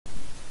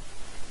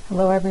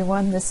Hello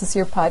everyone, this is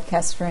your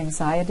podcast for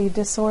anxiety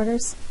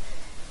disorders.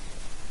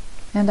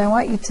 And I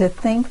want you to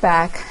think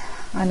back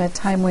on a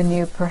time when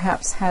you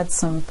perhaps had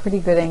some pretty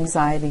good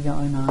anxiety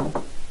going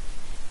on.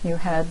 You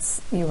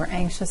were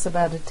anxious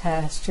about a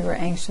test, you were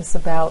anxious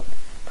about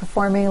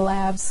performing a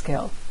lab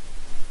skill,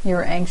 you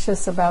were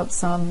anxious about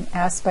some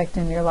aspect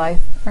in your life,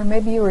 or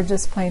maybe you were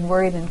just plain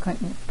worried and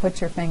couldn't put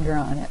your finger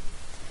on it.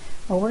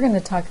 Well, we're going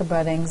to talk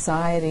about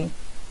anxiety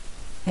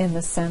in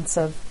the sense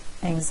of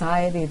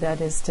anxiety that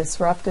is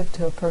disruptive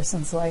to a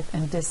person's life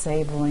and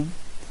disabling.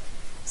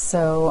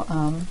 So,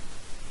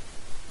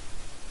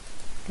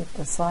 get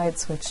the slide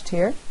switched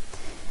here.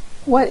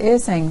 What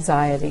is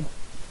anxiety?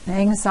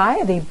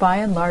 Anxiety, by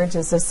and large,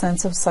 is a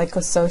sense of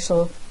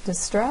psychosocial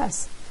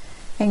distress.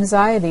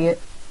 Anxiety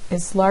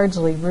is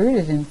largely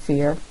rooted in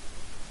fear.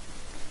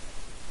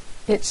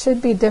 It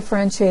should be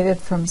differentiated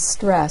from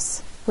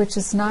stress, which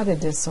is not a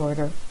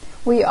disorder.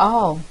 We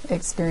all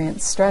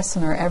experience stress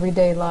in our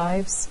everyday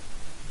lives.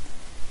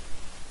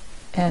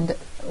 And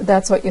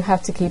that's what you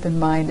have to keep in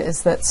mind,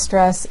 is that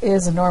stress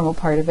is a normal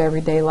part of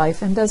everyday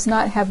life and does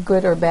not have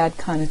good or bad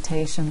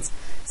connotations.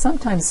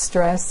 Sometimes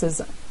stress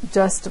is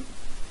just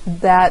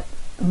that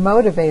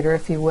motivator,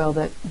 if you will,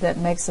 that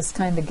makes us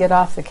kind of get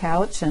off the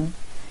couch and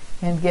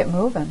get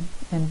moving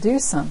and do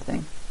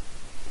something.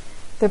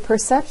 The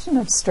perception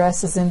of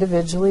stress is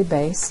individually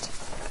based.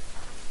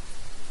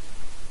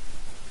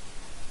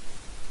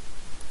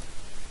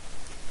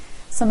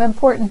 Some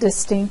important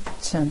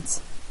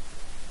distinctions.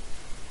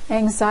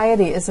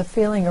 Anxiety is a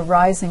feeling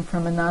arising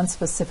from a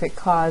nonspecific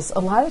cause. A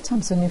lot of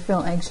times when you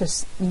feel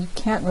anxious, you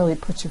can't really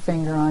put your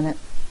finger on it.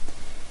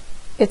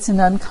 It's an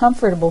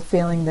uncomfortable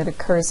feeling that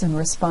occurs in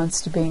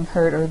response to being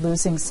hurt or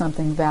losing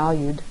something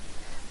valued.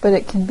 But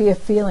it can be a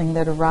feeling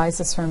that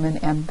arises from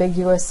an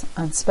ambiguous,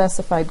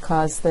 unspecified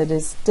cause that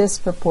is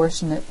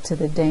disproportionate to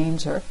the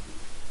danger.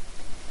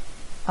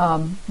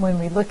 When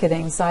we look at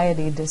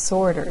anxiety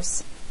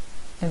disorders,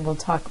 and we'll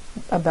talk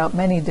about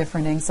many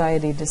different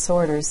anxiety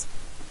disorders,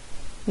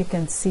 you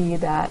can see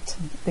that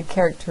the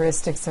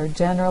characteristics are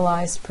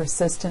generalized,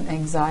 persistent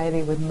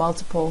anxiety with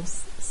multiple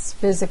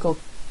physical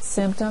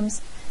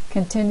symptoms,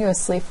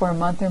 continuously for a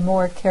month or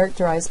more,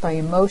 characterized by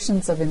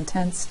emotions of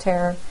intense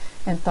terror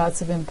and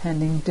thoughts of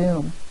impending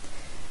doom.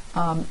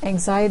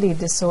 Anxiety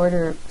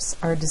disorders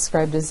are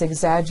described as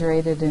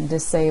exaggerated and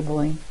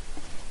disabling,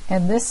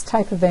 and this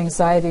type of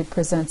anxiety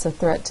presents a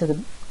threat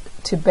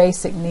to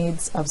basic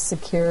needs of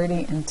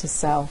security and to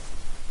self.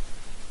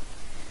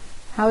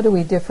 How do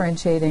we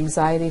differentiate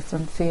anxiety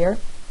from fear?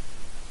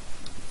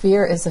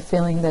 Fear is a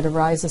feeling that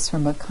arises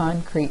from a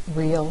concrete,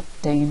 real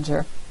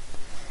danger.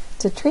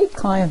 To treat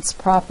clients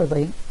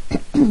properly,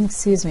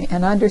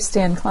 and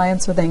understand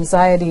clients with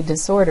anxiety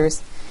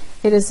disorders,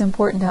 it is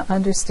important to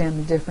understand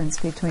the difference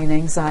between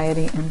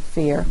anxiety and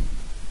fear.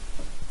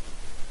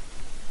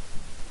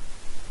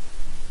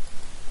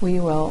 We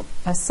will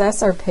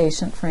assess our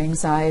patient for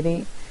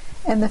anxiety,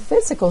 and the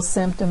physical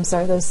symptoms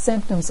are those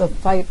symptoms of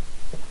fight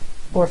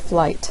or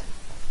flight.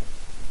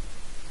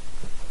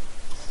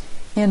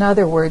 In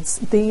other words,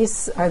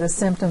 these are the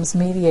symptoms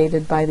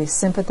mediated by the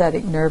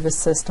sympathetic nervous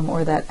system,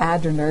 or that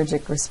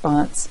adrenergic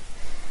response.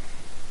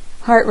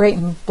 Heart rate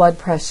and blood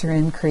pressure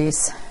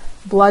increase.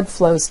 Blood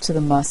flows to the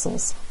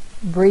muscles.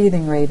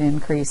 Breathing rate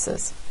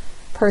increases.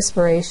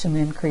 Perspiration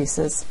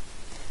increases.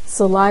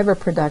 Saliva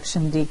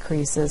production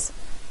decreases.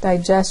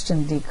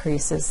 Digestion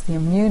decreases. The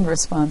immune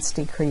response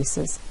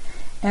decreases.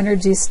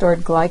 Energy stored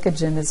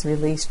glycogen is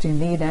released. You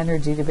need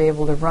energy to be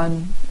able to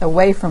run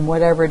away from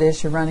whatever it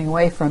is you're running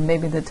away from,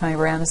 maybe the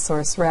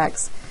Tyrannosaurus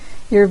Rex.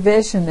 Your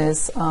vision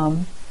is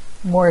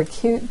more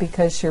acute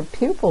because your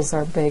pupils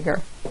are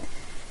bigger,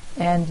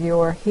 and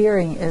your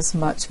hearing is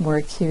much more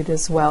acute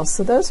as well.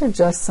 So those are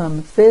just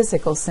some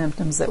physical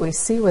symptoms that we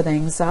see with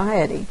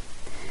anxiety.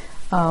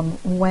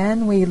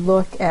 When we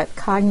look at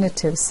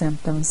cognitive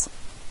symptoms,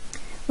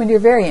 when you're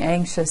very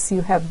anxious,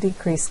 you have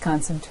decreased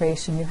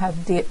concentration, you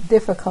have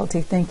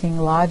difficulty thinking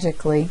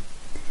logically,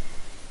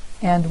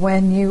 and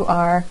when you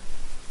are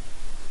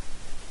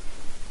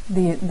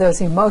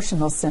those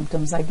emotional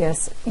symptoms, I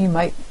guess, you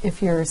might,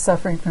 if you're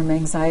suffering from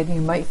anxiety,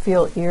 you might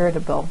feel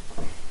irritable,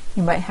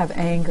 you might have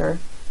anger,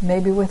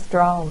 maybe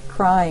withdrawal,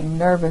 crying,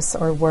 nervous,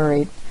 or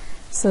worried.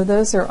 So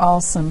those are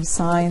all some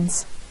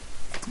signs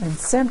and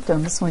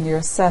symptoms when you're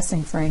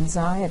assessing for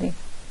anxiety.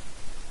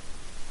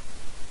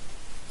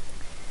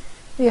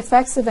 The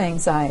effects of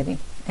anxiety.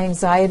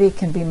 Anxiety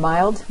can be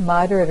mild,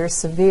 moderate, or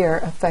severe,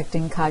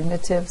 affecting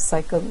cognitive,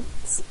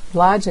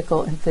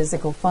 psychological, and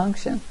physical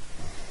function.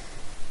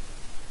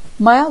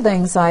 Mild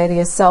anxiety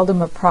is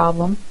seldom a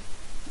problem.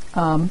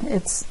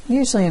 It's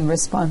usually in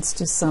response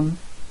to some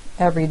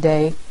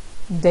everyday,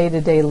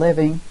 day-to-day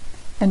living.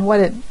 And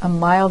a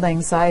mild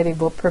anxiety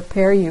will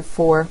prepare you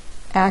for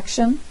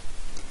action,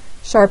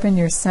 sharpen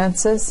your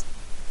senses,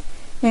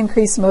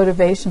 increase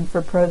motivation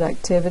for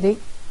productivity,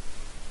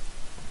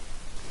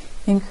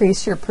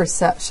 increase your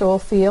perceptual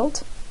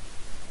field.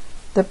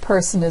 The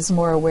person is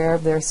more aware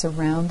of their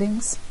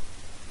surroundings.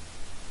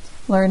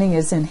 Learning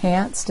is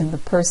enhanced and the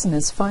person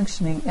is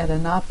functioning at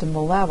an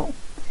optimal level.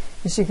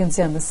 As you can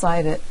see on the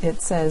slide,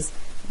 it says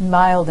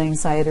mild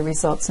anxiety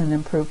results in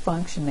improved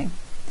functioning.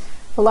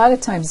 A lot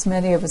of times,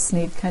 many of us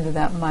need kind of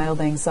that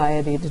mild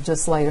anxiety to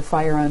just light a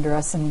fire under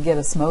us and get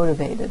us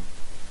motivated.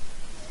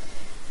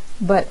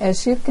 But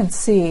as you can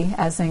see,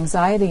 as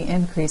anxiety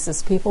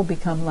increases, people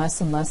become less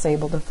and less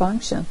able to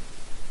function.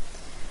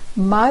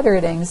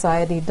 Moderate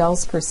anxiety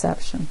dulls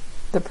perception.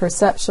 The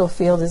perceptual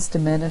field is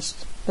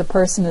diminished. The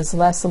person is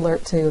less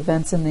alert to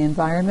events in the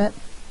environment.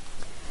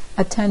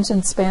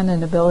 Attention span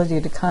and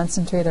ability to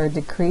concentrate are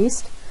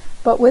decreased,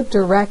 but with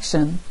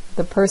direction,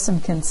 the person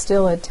can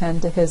still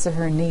attend to his or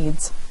her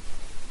needs.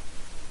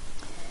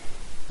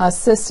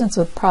 Assistance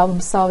with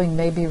problem solving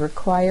may be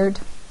required.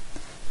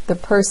 The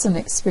person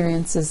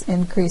experiences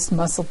increased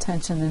muscle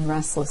tension and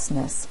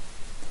restlessness.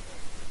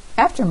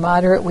 After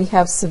moderate, we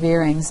have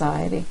severe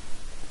anxiety.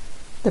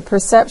 The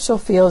perceptual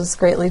field is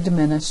greatly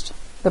diminished.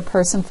 The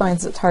person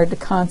finds it hard to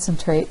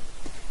concentrate,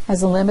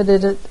 has a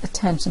limited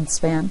attention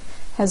span,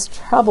 has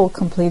trouble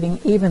completing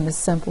even the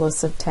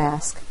simplest of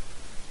tasks.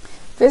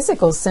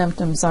 Physical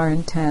symptoms are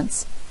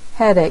intense: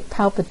 headache,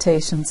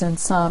 palpitations,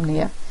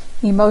 insomnia,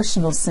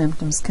 emotional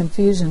symptoms,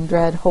 confusion,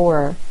 dread,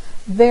 horror,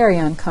 very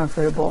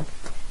uncomfortable.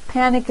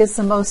 Panic is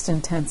the most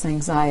intense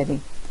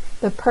anxiety.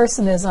 The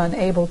person is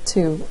unable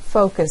to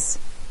focus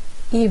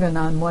even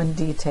on one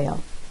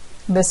detail.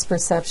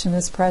 Misperception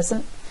is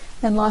present,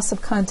 and loss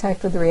of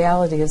contact with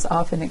reality is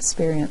often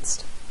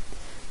experienced.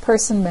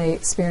 Person may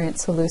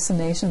experience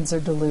hallucinations or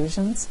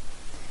delusions.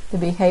 The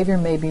behavior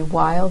may be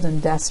wild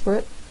and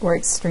desperate or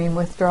extreme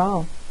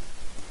withdrawal.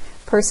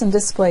 Person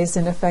displays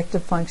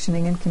ineffective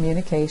functioning and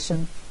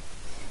communication.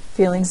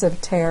 Feelings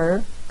of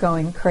terror,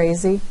 going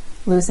crazy,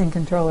 losing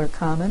control are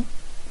common.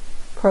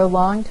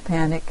 Prolonged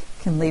panic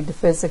can lead to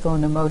physical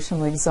and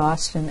emotional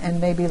exhaustion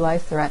and may be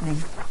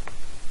life-threatening.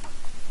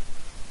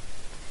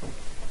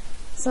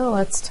 So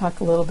let's talk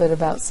a little bit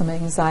about some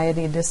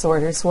anxiety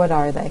disorders. What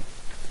are they?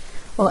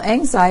 Well,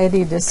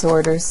 anxiety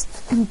disorders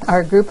are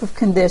a group of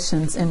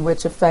conditions in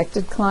which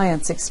affected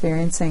clients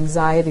experience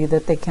anxiety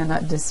that they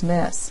cannot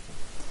dismiss.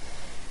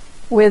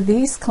 With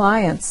these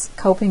clients,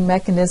 coping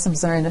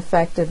mechanisms are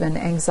ineffective and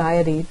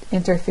anxiety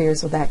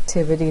interferes with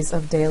activities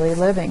of daily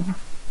living.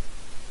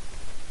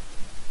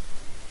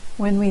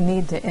 When we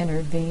need to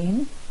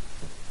intervene,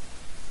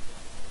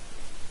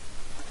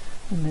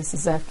 and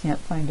Mrs. F can't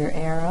find her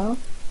arrow,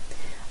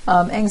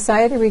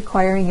 anxiety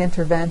requiring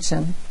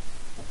intervention.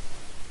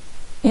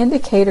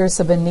 Indicators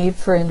of a need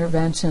for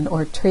intervention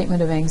or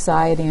treatment of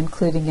anxiety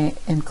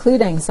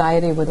include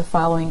anxiety with the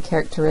following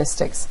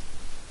characteristics: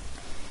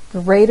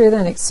 greater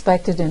than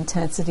expected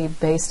intensity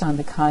based on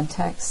the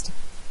context,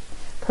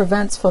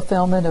 prevents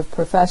fulfillment of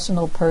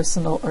professional,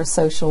 personal, or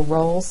social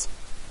roles.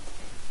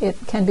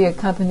 It can be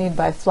accompanied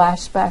by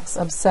flashbacks,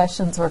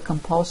 obsessions, or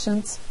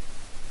compulsions,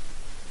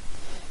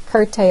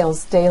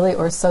 curtails daily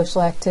or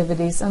social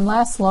activities, and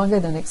lasts longer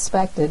than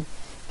expected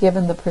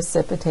given the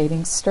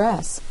precipitating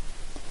stress.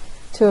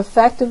 To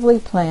effectively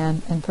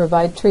plan and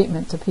provide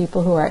treatment to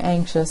people who are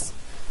anxious,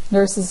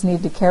 nurses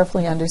need to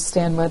carefully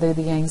understand whether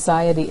the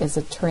anxiety is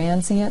a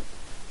transient,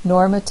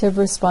 normative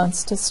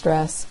response to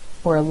stress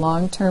or a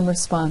long-term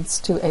response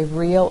to a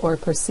real or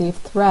perceived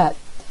threat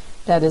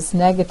that is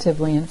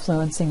negatively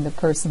influencing the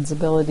person's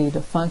ability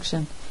to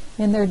function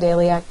in their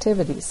daily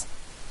activities.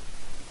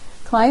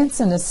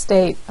 Clients in a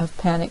state of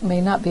panic may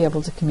not be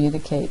able to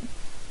communicate.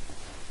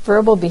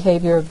 Verbal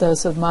behavior of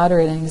those with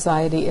moderate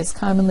anxiety is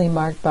commonly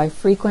marked by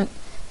frequent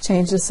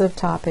changes of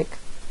topic,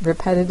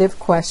 repetitive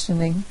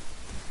questioning,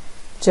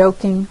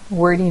 joking,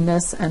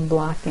 wordiness, and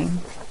blocking.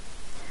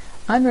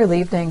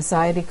 Unrelieved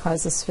anxiety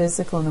causes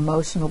physical and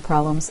emotional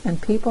problems,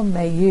 and people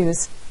may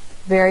use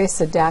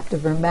various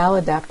adaptive or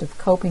maladaptive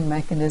coping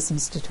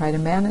mechanisms to try to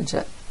manage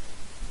it.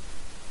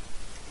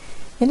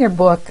 In your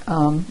book,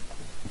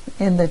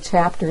 in the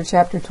chapter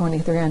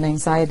 23 on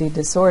anxiety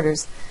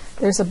disorders,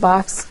 there's a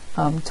box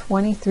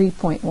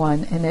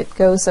 23.1, and it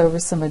goes over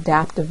some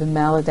adaptive and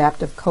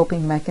maladaptive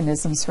coping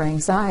mechanisms for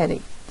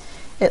anxiety.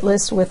 It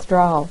lists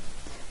withdrawal,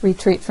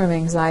 retreat from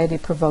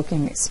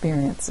anxiety-provoking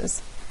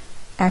experiences,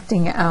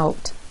 acting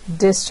out,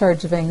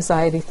 discharge of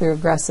anxiety through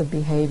aggressive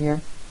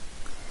behavior,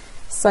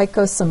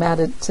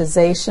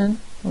 psychosomatization,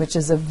 which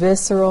is a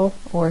visceral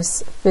or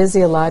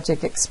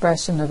physiologic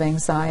expression of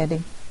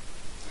anxiety,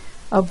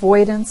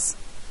 avoidance,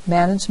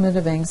 management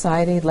of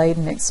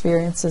anxiety-laden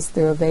experiences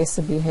through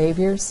evasive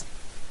behaviors,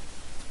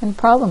 and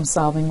problem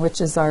solving,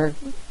 which is our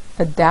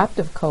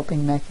adaptive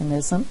coping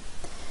mechanism,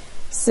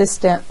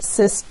 systematic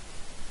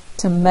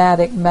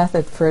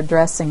method for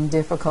addressing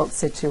difficult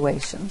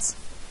situations.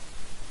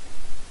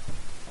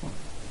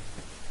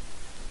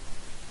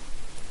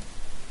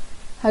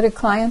 How do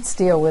clients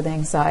deal with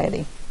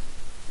anxiety?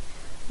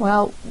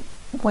 Well,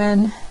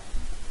 when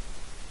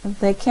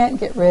they can't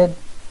get rid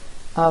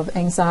of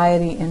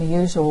anxiety in a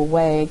usual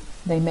way,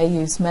 they may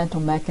use mental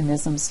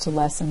mechanisms to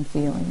lessen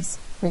feelings,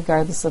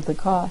 regardless of the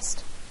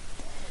cost.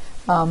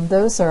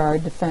 Those are our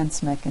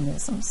defense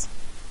mechanisms.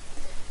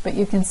 But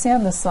you can see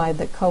on the slide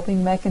that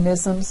coping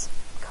mechanisms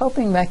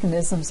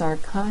are a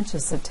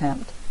conscious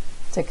attempt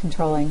to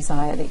control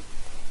anxiety.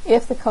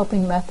 If the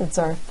coping methods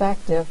are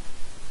effective,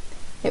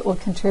 it will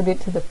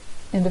contribute to the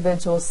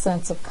individual's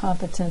sense of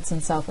competence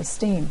and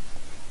self-esteem.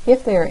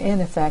 If they are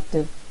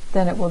ineffective,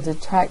 then it will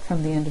detract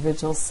from the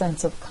individual's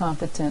sense of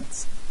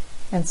competence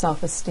and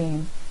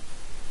self-esteem.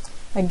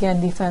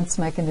 Again, defense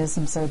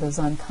mechanisms are those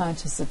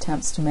unconscious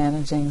attempts to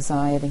manage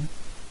anxiety.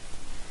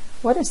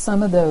 What are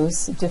some of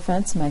those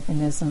defense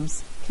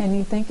mechanisms? Can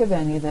you think of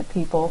any that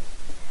people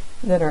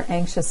that are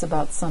anxious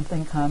about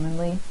something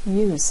commonly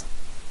use?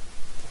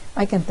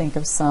 I can think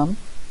of some.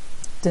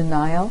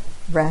 Denial,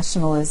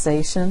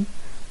 rationalization,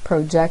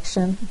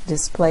 projection,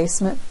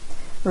 displacement,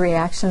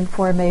 reaction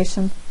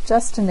formation,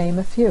 just to name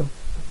a few.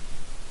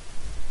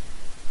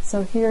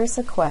 So here's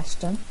a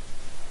question.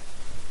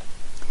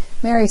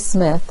 Mary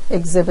Smith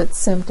exhibits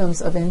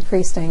symptoms of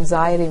increased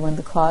anxiety when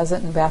the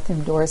closet and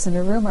bathroom doors in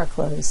her room are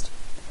closed.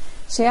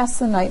 She asks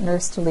the night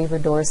nurse to leave her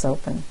doors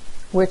open.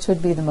 Which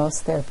would be the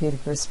most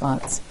therapeutic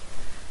response?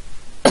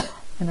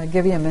 And I'll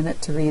give you a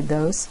minute to read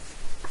those.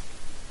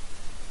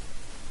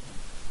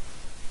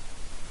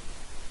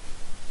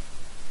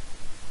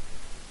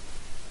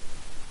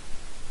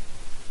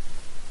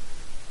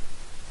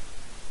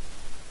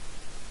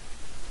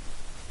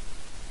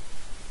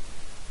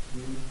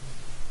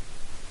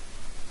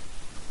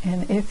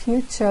 And if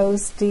you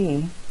chose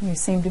D, you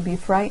seem to be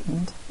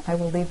frightened, I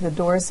will leave the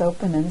doors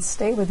open and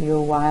stay with you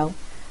a while.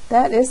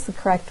 That is the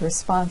correct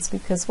response,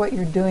 because what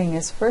you're doing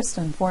is, first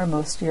and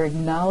foremost, you're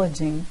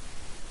acknowledging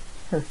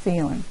her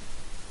feeling.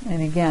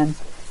 And again,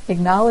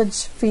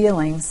 acknowledge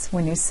feelings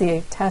when you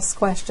see test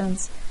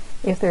questions.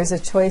 If there's a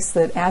choice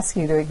that asks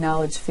you to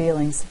acknowledge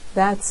feelings,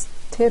 that's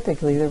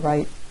typically the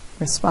right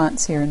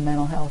response here in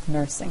mental health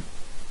nursing.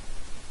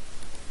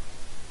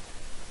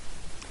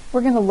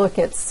 We're going to look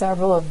at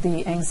several of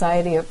the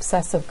anxiety,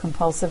 obsessive,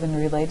 compulsive, and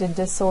related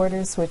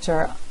disorders, which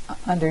are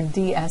under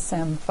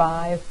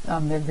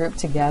DSM-5. They're grouped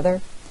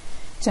together.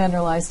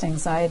 Generalized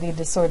anxiety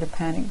disorder,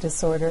 panic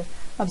disorder,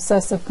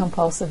 obsessive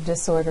compulsive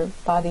disorder,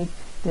 body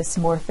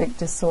dysmorphic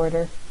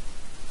disorder,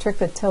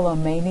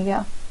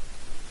 trichotillomania,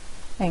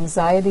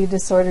 anxiety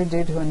disorder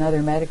due to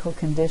another medical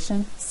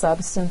condition,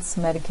 substance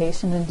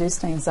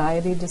medication-induced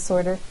anxiety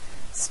disorder,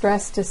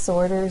 stress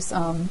disorders,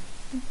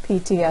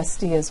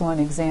 PTSD is one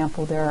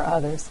example, there are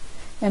others,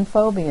 and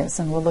phobias,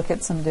 and we'll look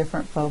at some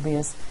different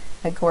phobias: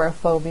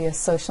 agoraphobia,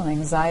 social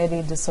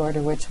anxiety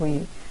disorder, which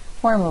we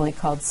formerly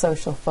called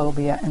social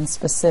phobia, and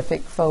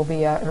specific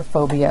phobia or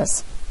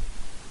phobias.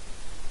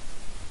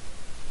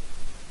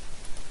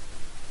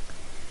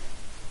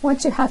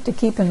 What you have to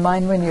keep in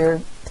mind when you're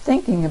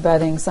thinking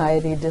about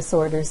anxiety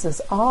disorders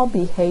is all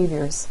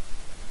behaviors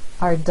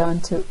are done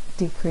to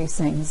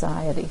decrease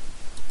anxiety.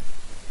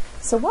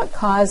 So what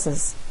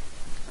causes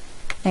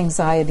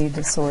anxiety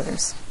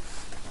disorders?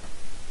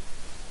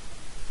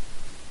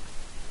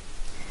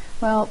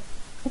 Well,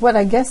 what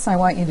I guess I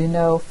want you to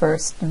know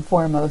first and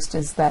foremost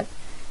is that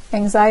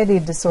anxiety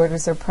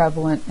disorders are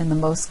prevalent in the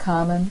most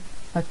common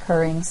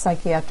occurring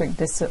psychiatric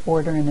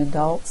disorder in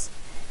adults,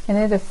 and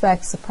it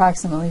affects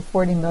approximately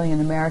 40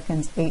 million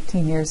Americans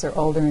 18 years or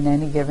older in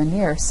any given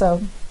year.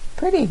 So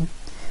pretty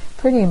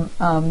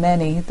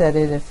many that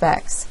it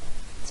affects.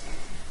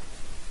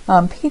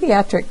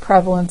 Pediatric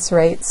prevalence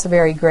rates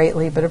vary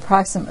greatly, but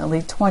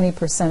approximately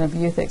 20% of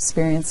youth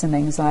experience an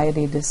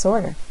anxiety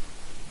disorder.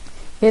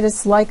 It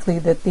is likely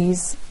that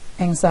these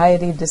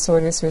anxiety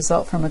disorders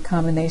result from a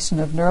combination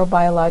of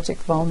neurobiologic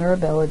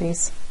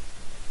vulnerabilities,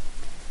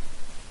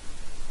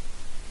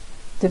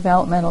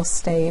 developmental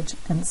stage,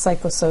 and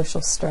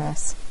psychosocial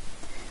stress.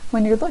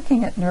 When you're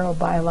looking at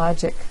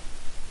neurobiologic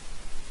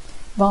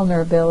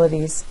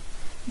vulnerabilities,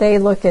 they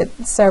look at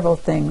several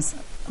things,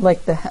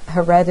 like the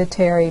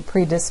hereditary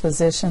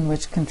predisposition,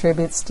 which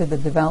contributes to the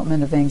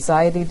development of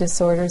anxiety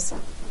disorders,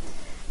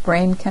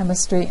 brain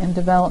chemistry, and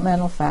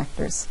developmental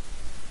factors.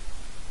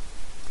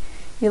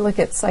 You look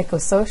at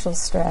psychosocial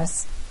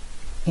stress,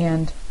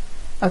 and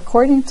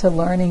according to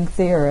learning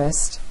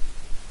theorists,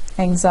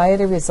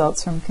 anxiety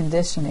results from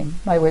conditioning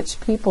by which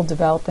people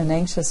develop an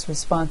anxious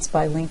response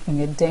by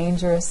linking a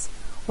dangerous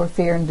or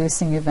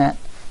fear-inducing event.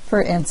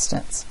 For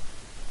instance,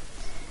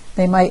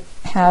 they might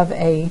have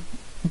a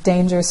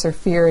dangerous or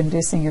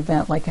fear-inducing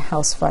event like a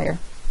house fire,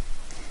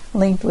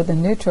 linked with a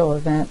neutral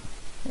event,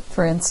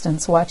 for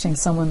instance, watching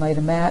someone light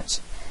a match,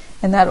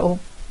 and that will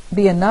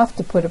be enough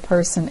to put a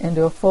person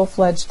into a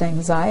full-fledged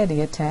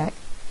anxiety attack,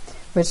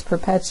 which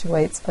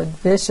perpetuates a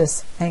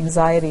vicious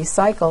anxiety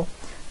cycle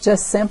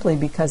just simply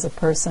because a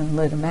person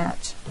lit a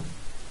match.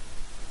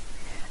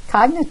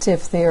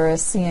 Cognitive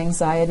theorists see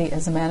anxiety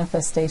as a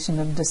manifestation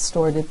of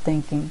distorted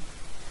thinking,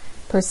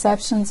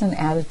 perceptions and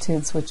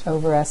attitudes which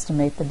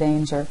overestimate the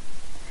danger.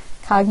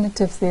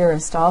 Cognitive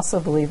theorists also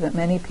believe that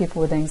many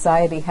people with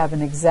anxiety have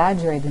an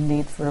exaggerated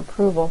need for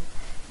approval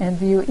and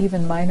view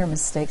even minor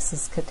mistakes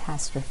as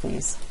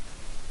catastrophes.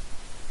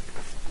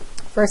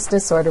 First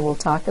disorder we'll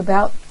talk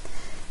about,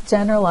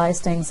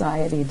 generalized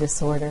anxiety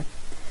disorder.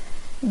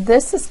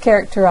 This is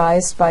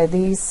characterized by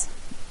these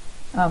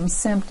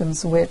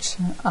symptoms which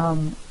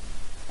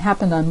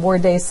happen on more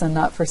days than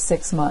not for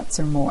 6 months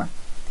or more.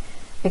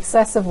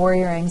 Excessive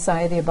worry or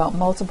anxiety about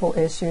multiple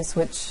issues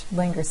which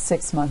lingers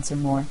 6 months or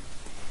more.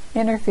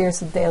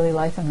 Interferes with daily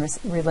life and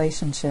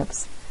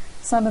relationships.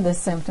 Some of the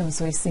symptoms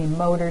we see: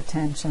 motor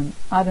tension,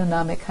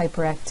 autonomic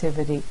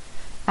hyperactivity,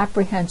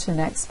 apprehensive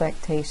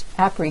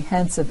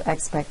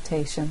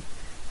expectation,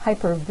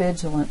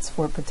 hypervigilance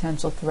for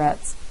potential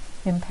threats,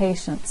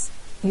 impatience,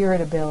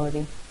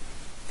 irritability,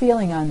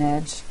 feeling on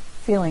edge,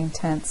 feeling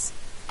tense,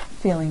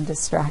 feeling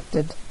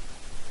distracted.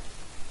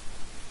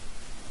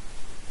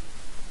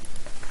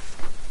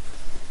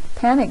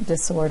 Panic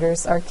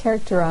disorders are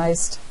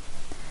characterized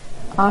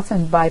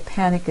often by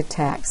panic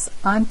attacks.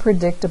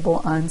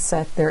 Unpredictable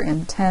onset, they're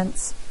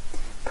intense.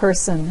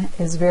 Person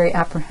is very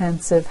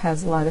apprehensive,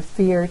 has a lot of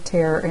fear,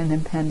 terror, and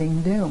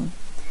impending doom.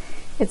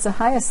 It's the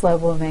highest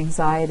level of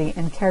anxiety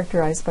and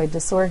characterized by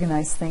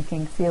disorganized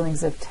thinking,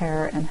 feelings of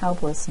terror, and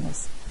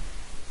helplessness.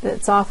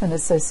 It's often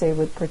associated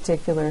with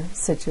particular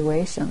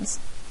situations.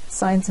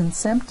 Signs and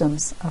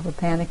symptoms of a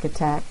panic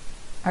attack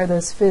are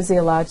those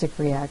physiologic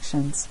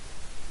reactions: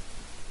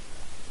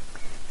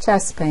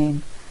 chest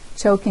pain,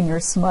 choking or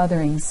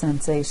smothering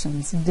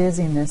sensations,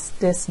 dizziness,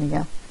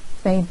 dyspnea,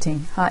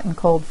 fainting, hot and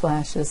cold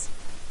flashes,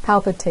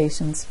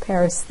 palpitations,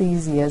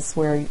 paresthesias,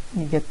 where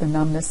you get the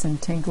numbness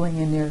and tingling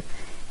in your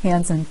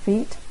hands and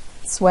feet,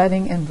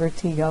 sweating, and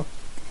vertigo.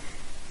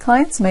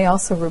 Clients may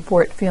also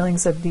report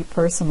feelings of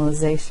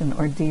depersonalization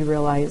or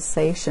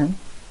derealization,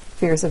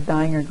 fears of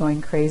dying or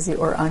going crazy,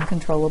 or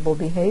uncontrollable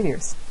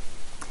behaviors.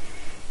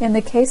 In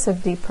the case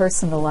of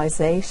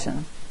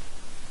depersonalization,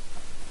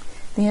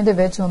 the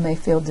individual may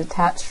feel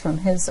detached from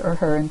his or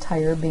her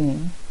entire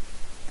being.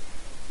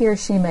 He or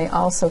she may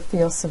also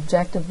feel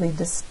subjectively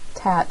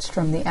detached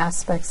from the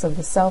aspects of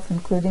the self,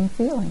 including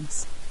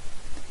feelings.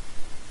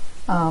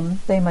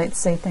 They might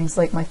say things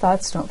like, "My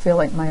thoughts don't feel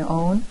like my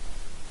own."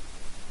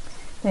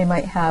 They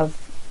might have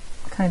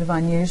kind of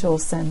unusual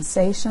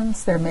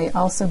sensations. There may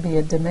also be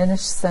a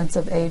diminished sense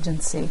of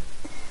agency.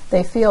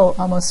 They feel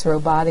almost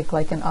robotic,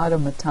 like an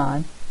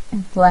automaton,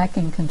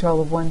 lacking control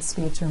of one's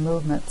speech or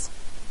movements.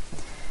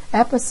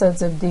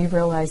 Episodes of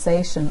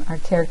derealization are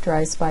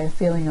characterized by a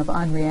feeling of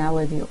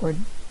unreality or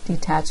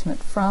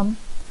detachment from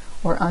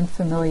or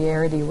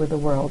unfamiliarity with the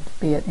world,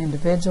 be it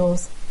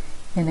individuals,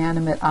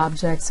 inanimate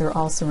objects, or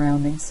all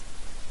surroundings.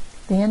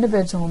 The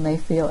individual may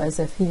feel as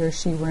if he or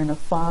she were in a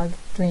fog,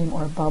 dream,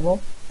 or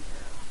bubble,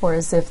 or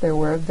as if there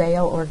were a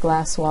veil or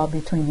glass wall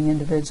between the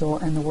individual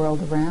and the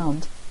world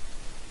around.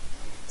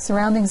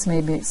 Surroundings may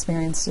be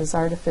experienced as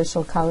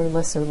artificial,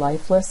 colorless, or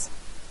lifeless.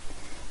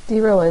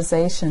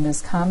 Derealization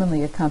is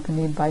commonly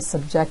accompanied by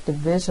subjective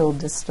visual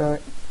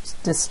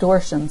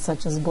distortions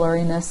such as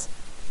blurriness,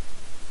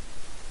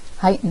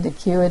 heightened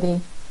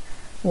acuity,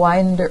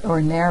 widened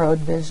or narrowed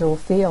visual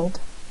field,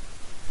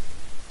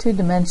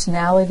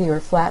 two-dimensionality or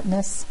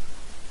flatness,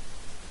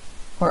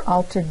 or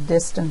altered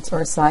distance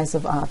or size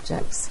of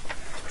objects.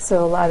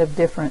 So a lot of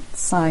different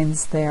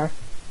signs there.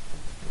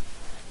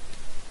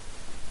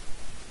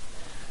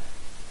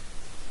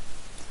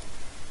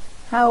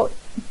 How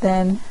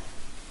then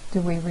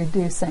do we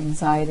reduce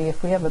anxiety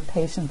if we have a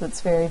patient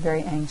that's very,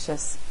 very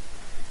anxious?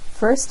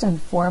 First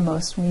and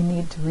foremost, we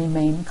need to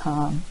remain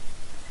calm.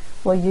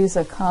 We'll use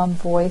a calm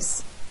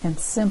voice and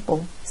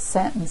simple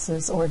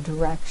sentences or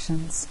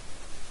directions.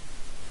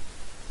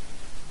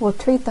 We'll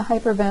treat the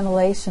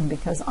hyperventilation,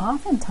 because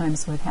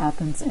oftentimes what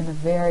happens in a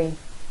very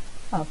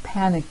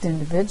panicked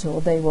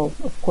individual, they will,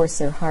 of course,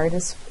 their heart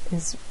is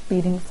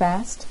beating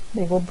fast.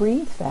 They will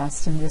breathe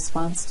fast in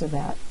response to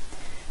that.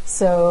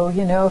 So,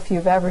 if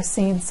you've ever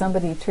seen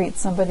somebody treat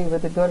somebody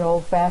with a good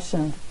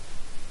old-fashioned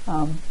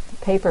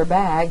paper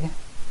bag,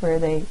 where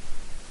they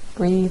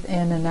breathe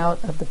in and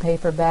out of the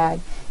paper bag,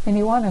 and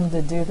you want them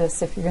to do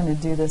this, if you're going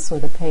to do this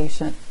with a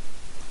patient,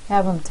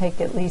 have them take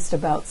at least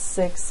about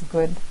 6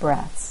 good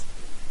breaths.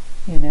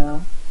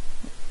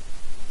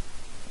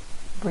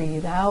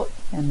 Breathe out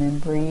and then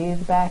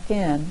breathe back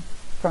in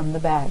from the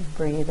bag.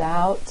 Breathe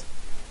out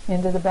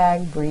into the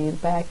bag, breathe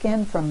back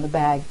in from the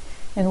bag.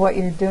 And what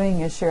you're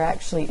doing is you're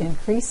actually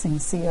increasing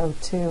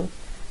CO2,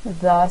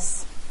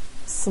 thus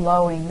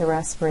slowing the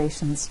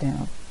respirations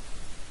down.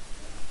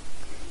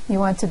 You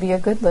want to be a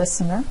good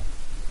listener.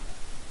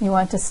 You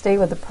want to stay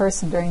with the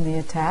person during the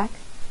attack.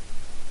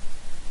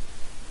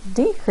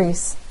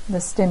 Decrease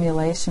the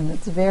stimulation.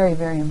 It's very,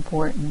 very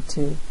important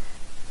to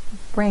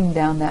bring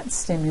down that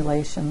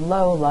stimulation.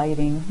 Low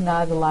lighting,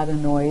 not a lot of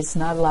noise,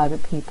 not a lot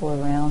of people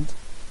around.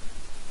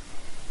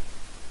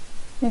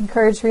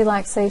 Encourage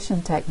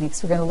relaxation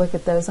techniques. We're going to look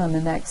at those on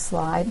the next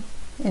slide.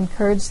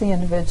 Encourage the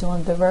individual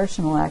in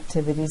diversional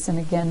activities, and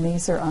again,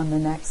 these are on the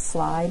next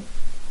slide.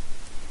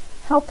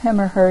 Help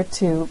him or her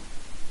to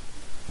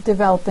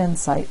develop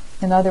insight.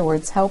 In other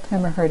words, help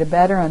him or her to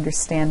better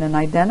understand and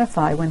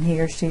identify when he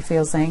or she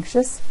feels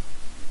anxious.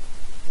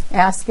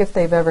 Ask if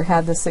they've ever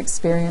had this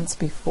experience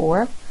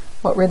before.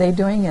 What were they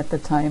doing at the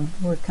time?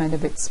 We're kind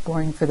of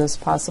exploring for those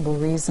possible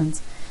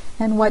reasons.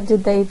 And what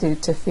did they do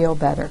to feel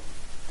better?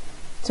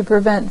 To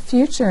prevent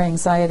future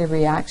anxiety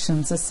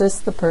reactions,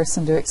 assist the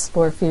person to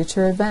explore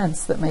future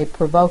events that may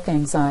provoke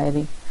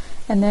anxiety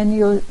And then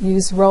you'll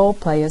use role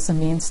play as a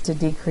means to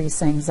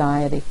decrease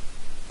anxiety.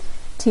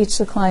 Teach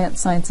the client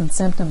signs and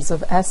symptoms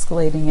of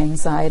escalating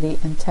anxiety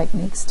and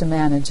techniques to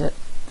manage it,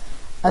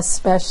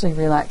 especially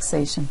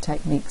relaxation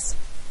techniques,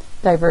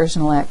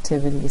 diversional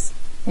activities.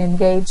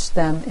 Engage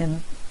them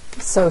in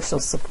social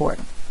support.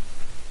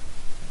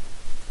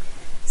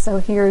 So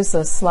here's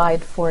a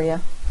slide for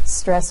you,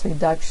 stress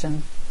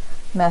reduction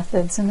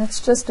methods, and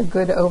it's just a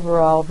good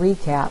overall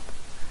recap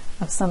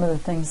of some of the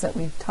things that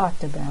we've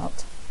talked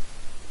about.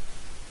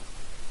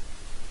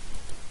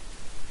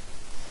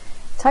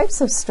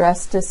 Types of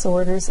stress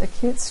disorders: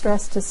 acute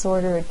stress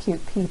disorder,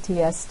 acute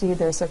PTSD.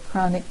 There's a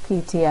chronic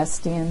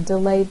PTSD and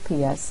delayed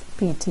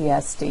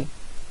PTSD.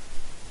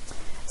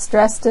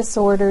 Stress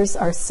disorders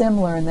are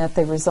similar in that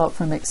they result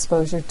from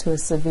exposure to a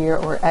severe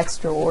or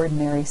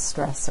extraordinary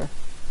stressor.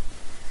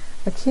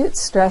 Acute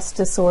stress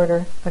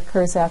disorder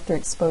occurs after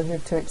exposure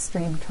to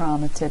extreme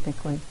trauma,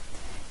 typically.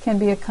 Can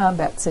be a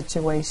combat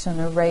situation,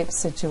 a rape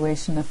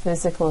situation, a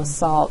physical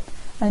assault,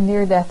 a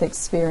near-death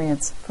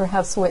experience,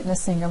 perhaps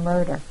witnessing a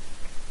murder.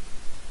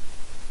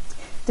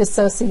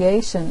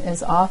 Dissociation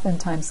is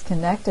oftentimes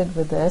connected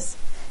with this,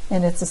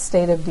 and it's a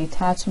state of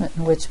detachment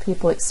in which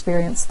people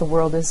experience the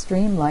world as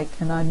dreamlike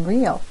and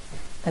unreal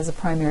as a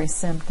primary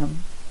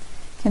symptom.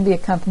 Can be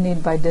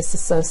accompanied by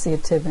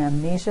dissociative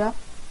amnesia,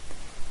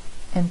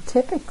 and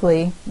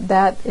typically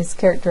that is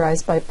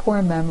characterized by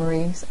poor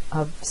memories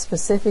of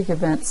specific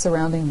events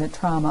surrounding the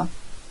trauma,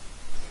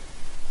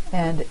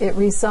 and it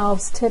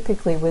resolves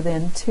typically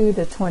within 2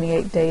 to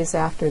 28 days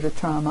after the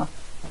trauma.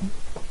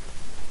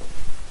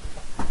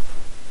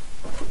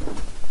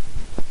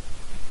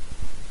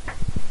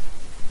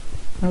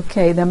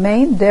 Okay, the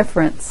main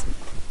difference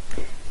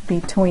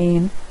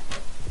between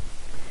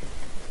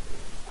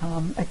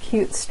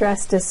acute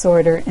stress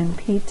disorder and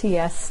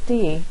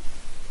PTSD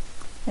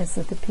is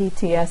that the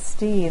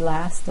PTSD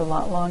lasts a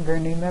lot longer,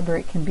 and remember,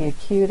 it can be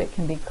acute, it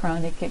can be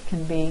chronic, it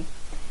can be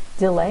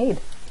delayed.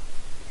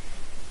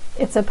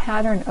 It's a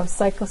pattern of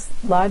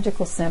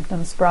psychological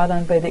symptoms brought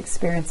on by the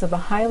experience of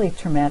a highly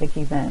traumatic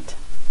event.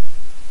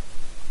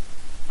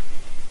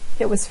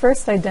 It was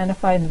first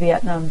identified in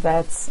Vietnam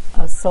vets,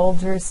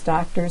 soldiers,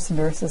 doctors,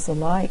 nurses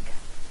alike.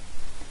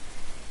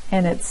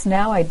 And it's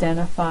now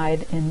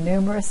identified in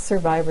numerous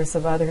survivors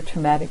of other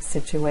traumatic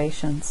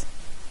situations.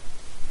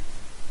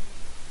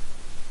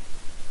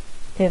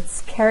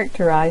 It's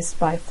characterized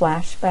by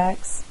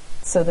flashbacks.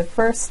 So the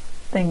first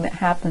thing that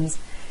happens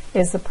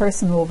is the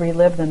person will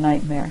relive the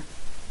nightmare.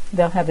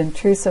 They'll have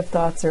intrusive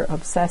thoughts or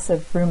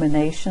obsessive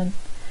rumination.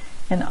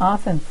 And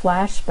often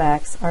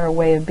flashbacks are a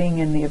way of being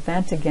in the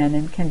event again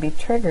and can be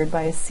triggered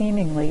by a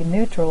seemingly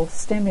neutral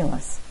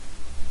stimulus.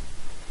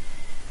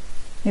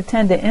 They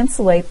tend to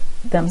insulate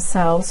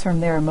themselves from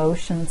their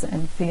emotions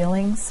and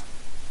feelings.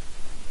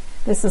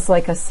 This is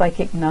like a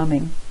psychic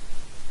numbing.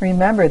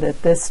 Remember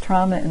that this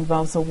trauma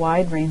involves a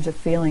wide range of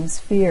feelings: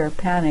 fear,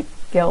 panic,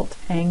 guilt,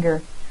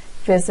 anger,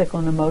 physical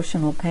and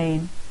emotional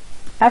pain.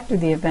 After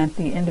the event,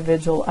 the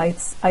individual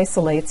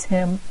isolates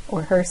him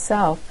or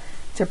herself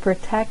to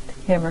protect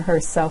him or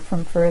herself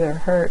from further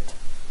hurt.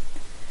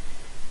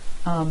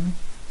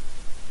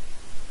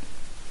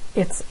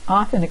 It's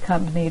often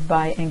accompanied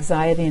by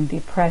anxiety and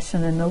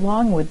depression, and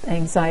along with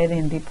anxiety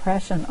and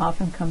depression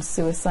often comes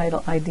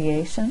suicidal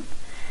ideation,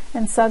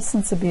 and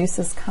substance abuse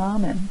is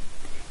common.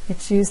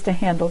 It's used to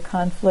handle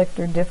conflict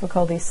or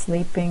difficulty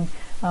sleeping.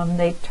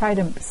 They try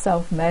to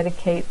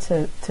self-medicate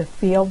to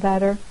feel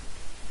better.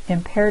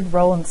 Impaired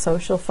role and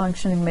social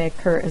functioning may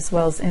occur, as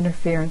well as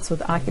interference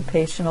with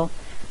occupational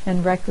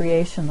and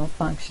recreational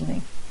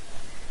functioning.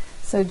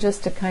 So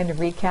just to kind of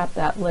recap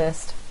that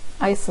list: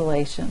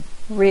 isolation,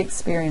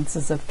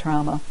 re-experiences of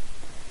trauma,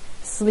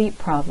 sleep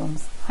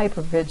problems,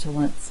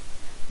 hypervigilance,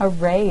 a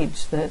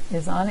rage that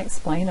is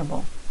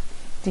unexplainable,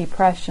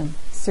 depression,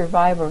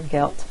 survivor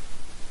guilt,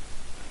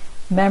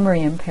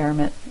 memory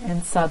impairment,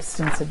 and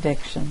substance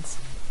addictions.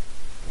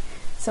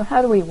 So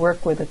how do we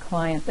work with a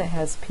client that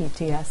has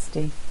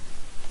PTSD?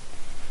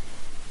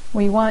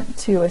 We want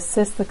to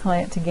assist the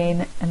client to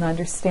gain an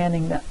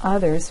understanding that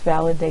others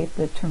validate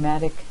the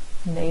traumatic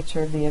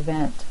nature of the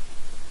event.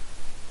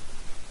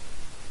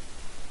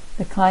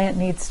 The client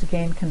needs to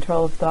gain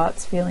control of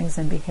thoughts, feelings,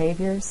 and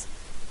behaviors,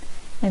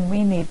 and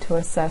we need to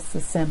assess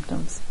the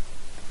symptoms.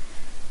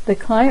 The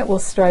client will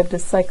strive to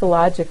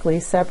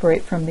psychologically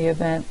separate from the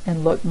event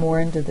and look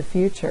more into the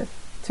future.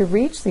 To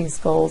reach these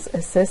goals,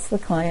 assist the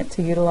client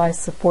to utilize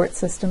support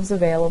systems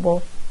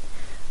available,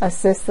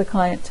 assist the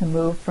client to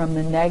move from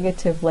the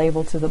negative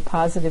label to the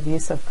positive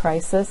use of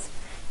crisis,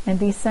 and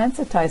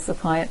desensitize the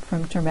client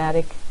from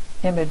traumatic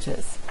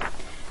images.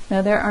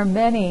 Now, there are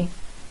many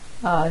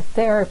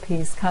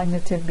therapies,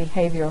 cognitive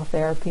behavioral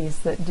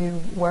therapies, that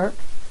do work,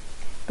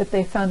 but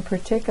they found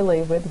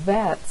particularly with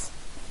vets,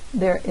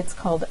 it's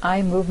called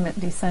eye movement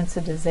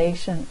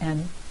desensitization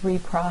and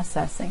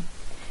reprocessing.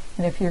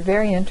 And if you're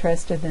very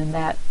interested in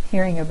that,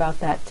 hearing about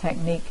that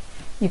technique,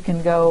 you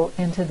can go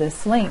into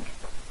this link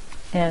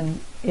and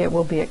it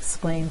will be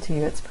explained to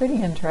you. It's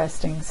pretty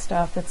interesting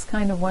stuff. It's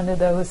kind of one of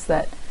those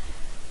that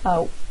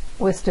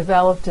was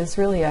developed as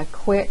really a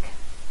quick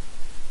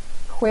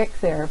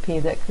therapy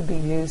that could be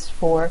used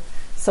for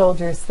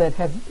soldiers that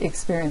have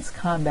experienced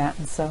combat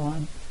and so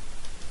on.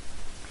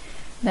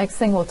 Next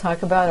thing we'll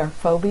talk about are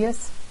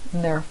phobias.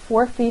 And there are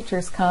 4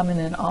 features common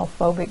in all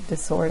phobic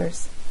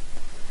disorders: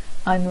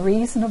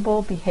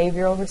 unreasonable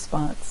behavioral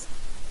response,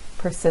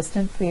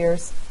 persistent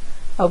fears,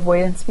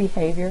 avoidance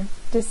behavior,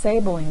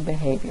 disabling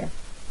behavior.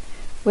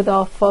 With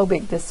all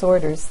phobic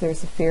disorders,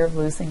 there's a fear of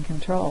losing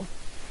control.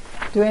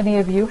 Do any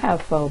of you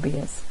have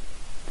phobias?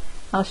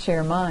 I'll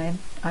share mine.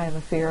 I have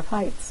a fear of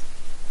heights.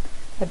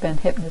 I've been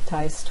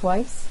hypnotized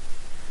twice.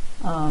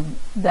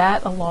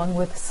 That, along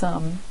with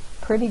some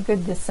pretty good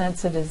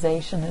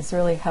desensitization, has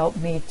really helped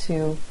me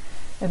to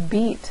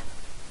beat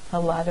a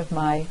lot of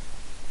my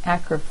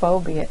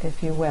acrophobia,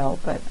 if you will,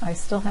 but I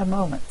still have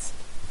moments.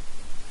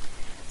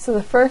 So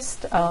the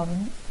first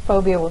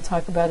phobia we'll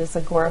talk about is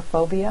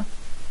agoraphobia.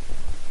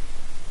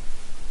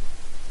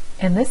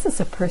 And this is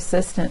a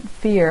persistent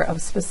fear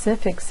of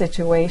specific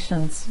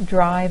situations,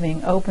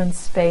 driving, open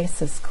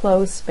spaces,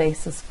 closed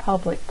spaces,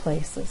 public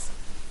places.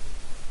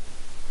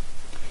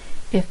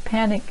 If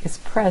panic is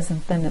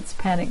present, then it's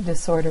panic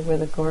disorder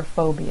with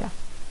agoraphobia.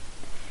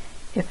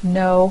 If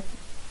no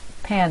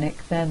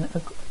panic, then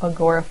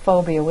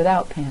agoraphobia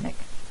without panic.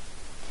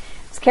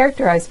 It's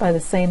characterized by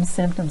the same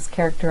symptoms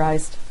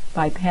characterized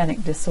by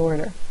panic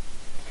disorder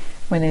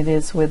when it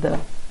is with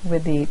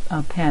the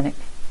panic.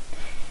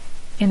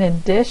 In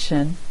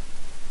addition,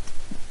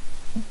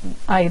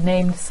 I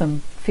named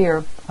some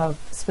fear of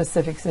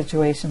specific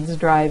situations: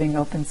 driving,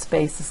 open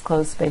spaces,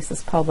 closed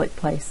spaces, public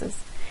places.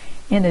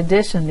 In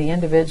addition, the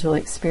individual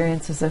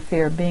experiences a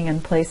fear of being in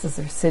places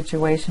or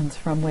situations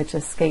from which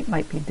escape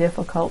might be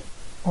difficult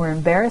or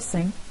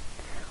embarrassing,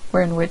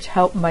 or in which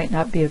help might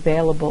not be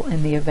available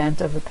in the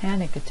event of a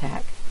panic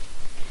attack.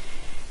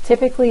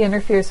 Typically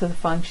interferes with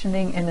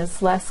functioning and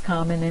is less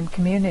common in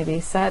community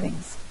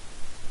settings.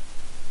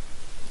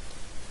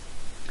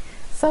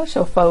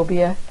 Social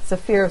phobia is a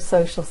fear of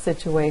social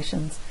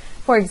situations.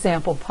 For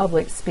example,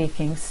 public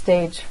speaking,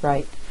 stage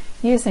fright,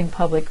 using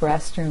public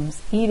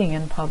restrooms, eating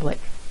in public,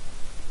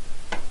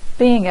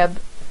 being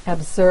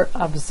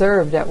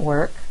observed at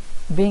work,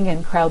 being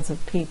in crowds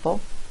of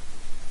people.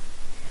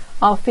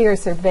 All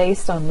fears are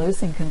based on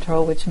losing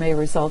control, which may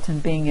result in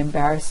being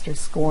embarrassed or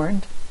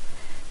scorned.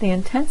 The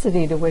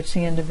intensity to which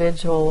the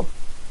individual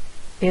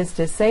is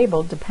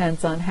disabled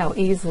depends on how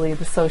easily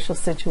the social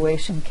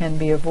situation can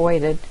be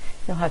avoided.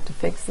 You'll have to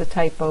fix the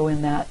typo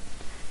in that.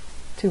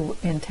 To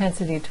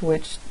intensity to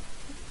which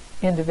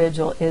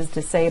individual is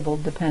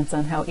disabled depends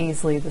on how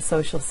easily the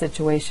social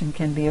situation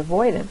can be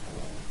avoided.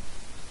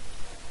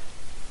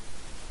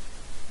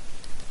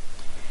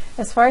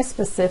 As far as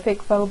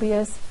specific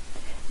phobias,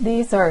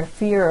 these are a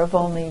fear of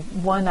only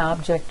one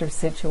object or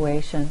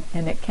situation,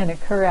 and it can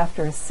occur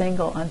after a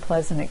single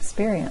unpleasant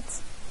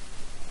experience.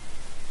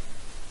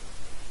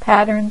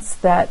 Patterns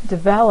that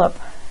develop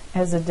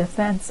as a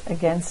defense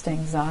against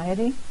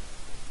anxiety,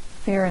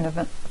 fear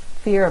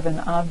of an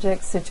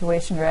object,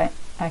 situation, or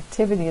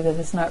activity that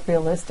is not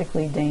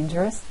realistically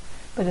dangerous,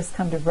 but has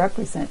come to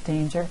represent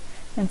danger,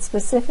 and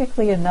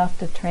specifically enough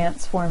to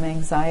transform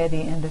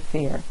anxiety into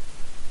fear.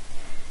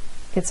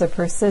 It's a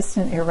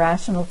persistent,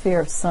 irrational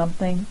fear of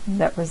something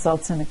that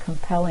results in a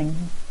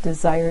compelling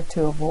desire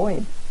to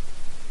avoid.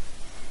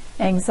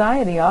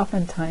 Anxiety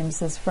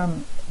oftentimes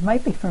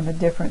might be from a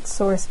different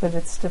source, but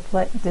it's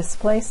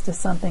displaced to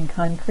something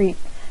concrete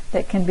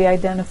that can be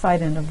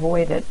identified and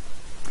avoided.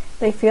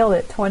 They feel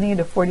that 20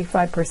 to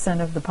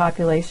 45% of the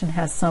population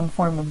has some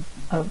form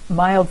of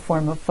mild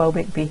form of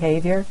phobic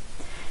behavior.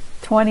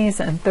 20s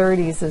and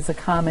 30s is a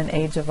common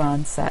age of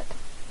onset.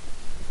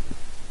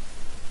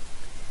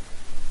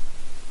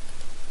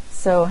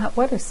 So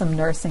what are some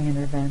nursing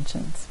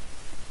interventions?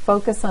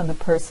 Focus on the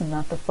person,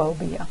 not the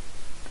phobia.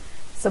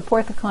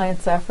 Support the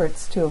client's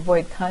efforts to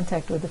avoid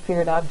contact with the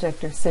feared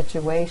object or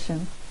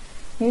situation.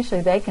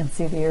 Usually they can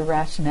see the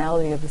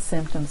irrationality of the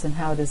symptoms and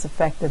how it has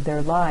affected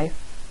their life.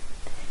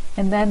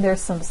 And then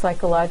there's some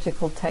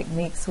psychological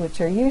techniques which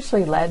are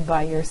usually led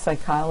by your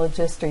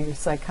psychologist or your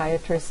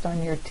psychiatrist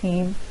on your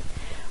team.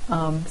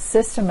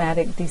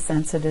 Systematic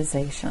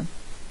desensitization.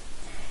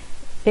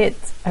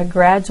 It's a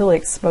gradual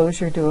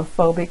exposure to a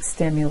phobic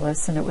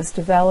stimulus, and it was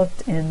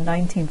developed in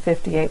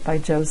 1958 by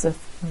Joseph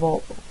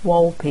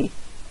Wolpe.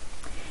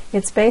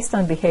 It's based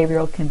on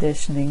behavioral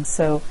conditioning,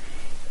 so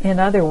in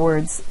other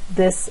words,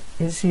 this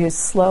is used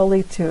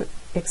slowly to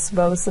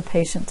expose the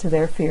patient to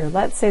their fear.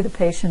 Let's say the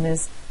patient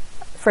is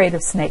afraid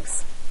of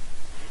snakes.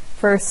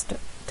 First,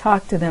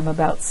 talk to them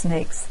about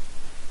snakes.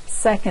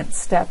 Second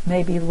step,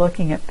 maybe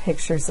looking at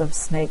pictures of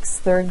snakes.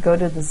 Third, go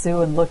to the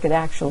zoo and look at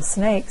actual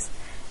snakes.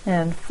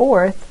 And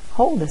fourth,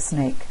 hold a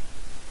snake.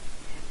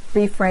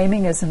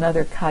 Reframing is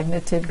another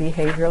cognitive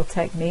behavioral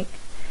technique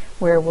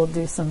where we'll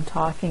do some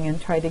talking and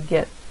try to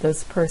get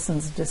those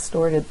person's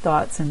distorted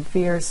thoughts and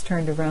fears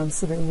turned around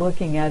so they're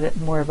looking at it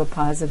in more of a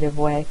positive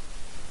way.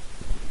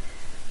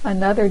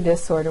 Another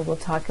disorder we'll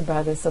talk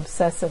about is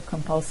obsessive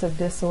compulsive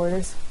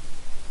disorders.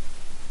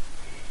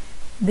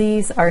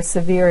 These are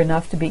severe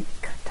enough to be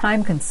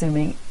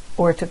time-consuming,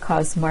 or to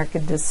cause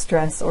marked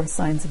distress or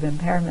signs of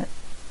impairment.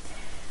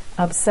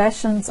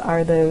 Obsessions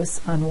are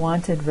those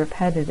unwanted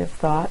repetitive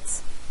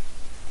thoughts.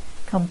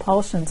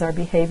 Compulsions are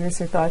behaviors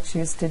or thoughts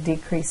used to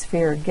decrease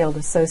fear or guilt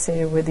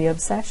associated with the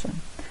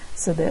obsession,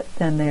 so that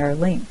then they are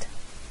linked.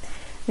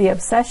 The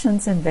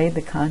obsessions invade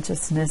the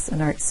consciousness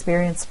and are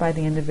experienced by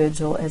the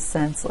individual as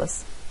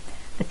senseless.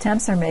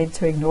 Attempts are made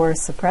to ignore or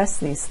suppress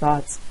these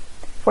thoughts.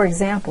 For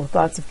example,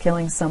 thoughts of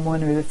killing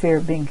someone or the fear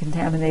of being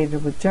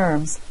contaminated with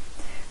germs,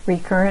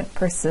 recurrent,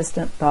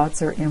 persistent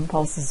thoughts or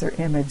impulses or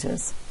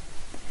images.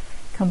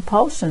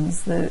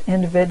 Compulsions, the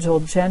individual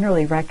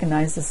generally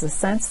recognizes the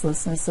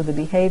senselessness of the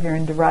behavior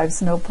and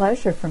derives no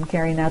pleasure from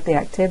carrying out the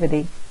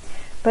activity,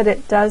 but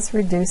it does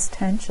reduce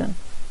tension,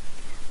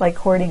 like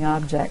hoarding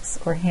objects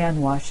or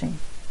hand washing.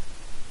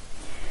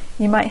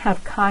 You might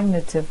have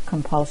cognitive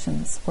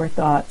compulsions or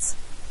thoughts,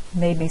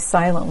 maybe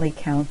silently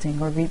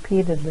counting or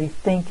repeatedly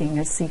thinking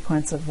a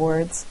sequence of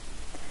words.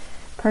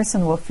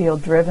 Person will feel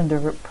driven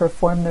to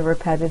perform the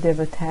repetitive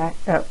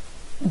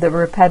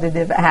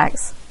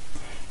acts.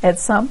 At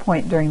some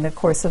point during the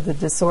course of the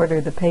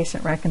disorder, the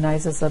patient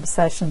recognizes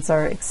obsessions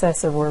are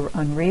excessive or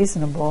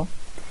unreasonable,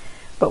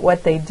 but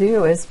what they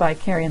do is, by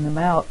carrying them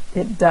out,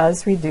 it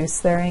does reduce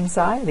their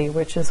anxiety,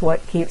 which is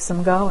what keeps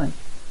them going.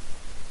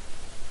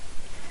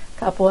 A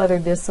couple other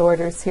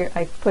disorders here.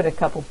 I put a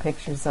couple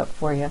pictures up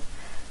for you.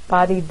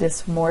 Body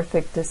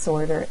dysmorphic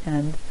disorder,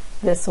 and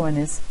this one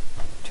is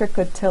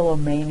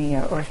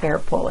trichotillomania, or hair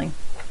pulling.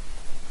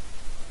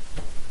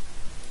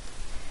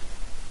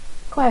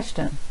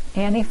 Question.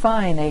 Annie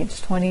Fine,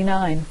 age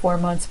 29, 4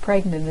 months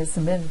pregnant, is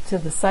admitted to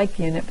the psych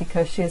unit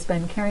because she has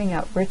been carrying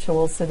out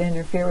rituals that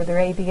interfere with her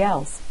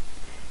ADLs.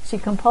 She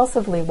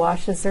compulsively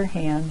washes her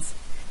hands,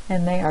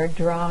 and they are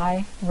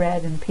dry,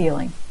 red, and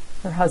peeling.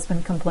 Her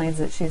husband complains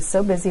that she is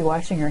so busy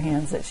washing her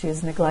hands that she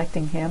is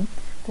neglecting him,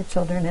 the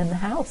children, and the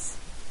house.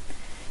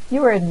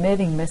 You are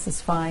admitting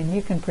Mrs. Fine.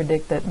 You can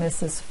predict that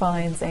Mrs.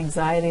 Fine's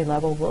anxiety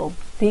level will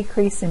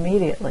decrease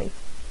immediately.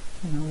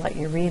 And I'll let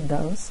you read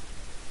those.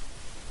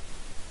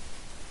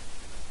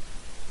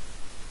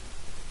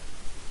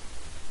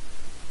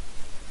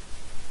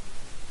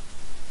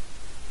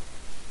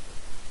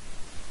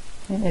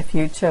 And if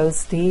you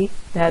chose D,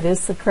 that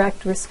is the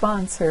correct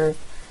response. Her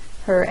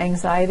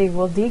anxiety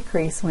will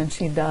decrease when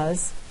she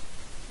does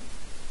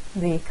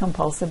the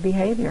compulsive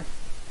behavior.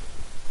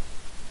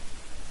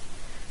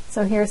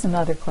 So here's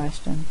another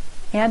question.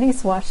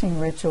 Annie's washing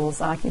rituals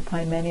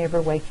occupy many of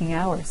her waking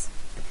hours.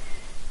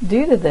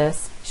 Due to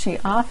this, she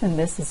often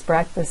misses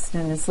breakfast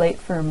and is late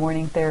for a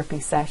morning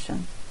therapy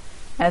session.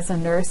 As a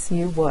nurse,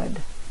 you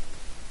would.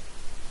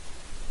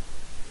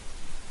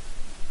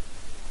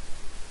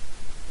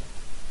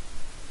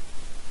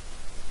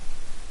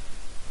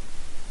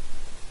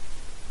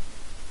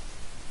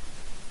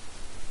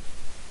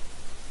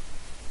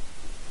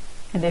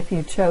 And if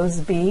you chose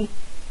B,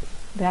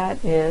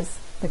 that is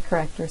the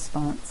correct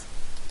response.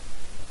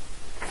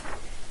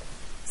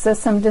 So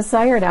some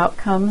desired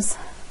outcomes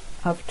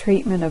of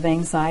treatment of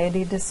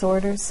anxiety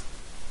disorders.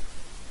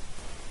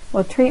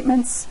 Well,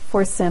 treatments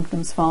for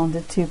symptoms fall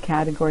into two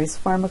categories: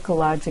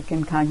 pharmacologic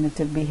and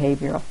cognitive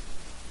behavioral.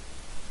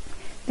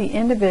 The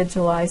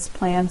individualized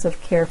plans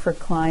of care for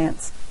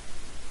clients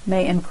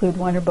may include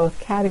one or both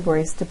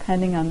categories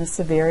depending on the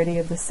severity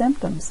of the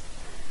symptoms,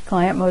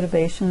 client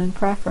motivation and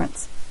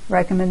preference,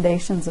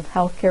 recommendations of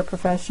healthcare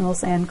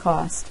professionals, and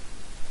cost.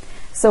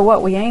 So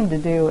what we aim to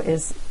do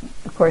is,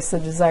 of course, the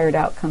desired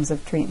outcomes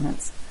of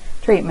treatments.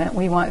 Treatment,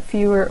 we want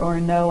fewer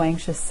or no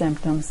anxious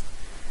symptoms,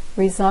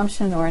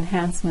 resumption or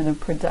enhancement of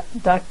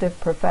productive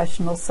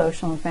professional,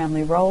 social, and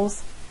family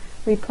roles,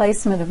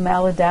 replacement of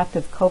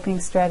maladaptive coping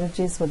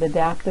strategies with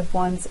adaptive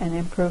ones, and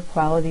improved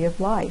quality of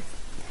life.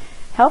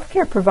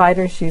 Healthcare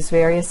providers use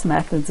various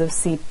methods of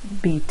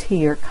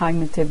CBT, or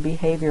cognitive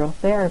behavioral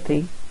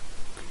therapy,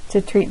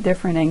 to treat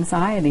different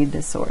anxiety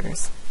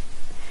disorders.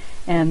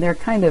 And they're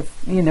kind of,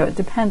 it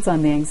depends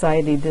on the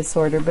anxiety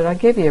disorder, but I'll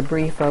give you a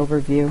brief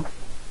overview.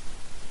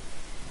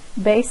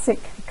 Basic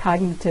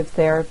cognitive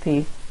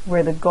therapy,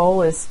 where the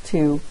goal is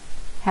to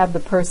have the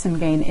person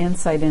gain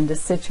insight into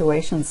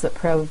situations that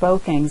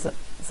provoke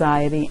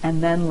anxiety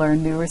and then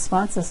learn new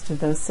responses to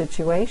those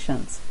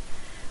situations.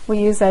 We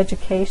use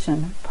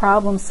education,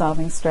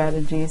 problem-solving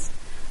strategies,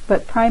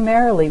 but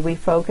primarily we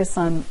focus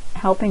on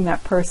helping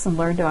that person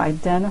learn to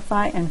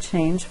identify and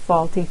change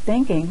faulty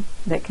thinking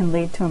that can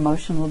lead to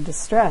emotional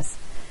distress.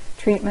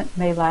 Treatment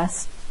may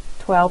last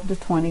 12 to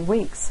 20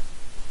 weeks.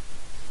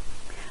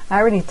 I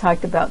already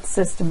talked about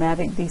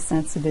systematic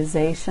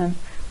desensitization.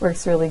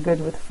 Works really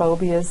good with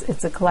phobias.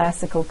 It's a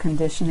classical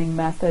conditioning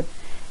method,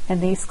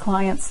 and these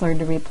clients learn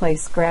to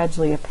replace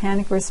gradually a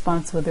panic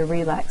response with a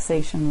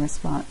relaxation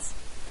response.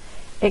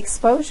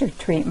 Exposure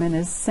treatment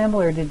is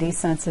similar to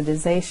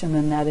desensitization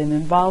in that it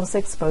involves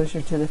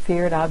exposure to the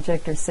feared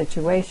object or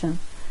situation,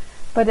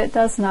 but it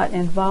does not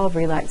involve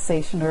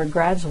relaxation or a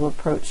gradual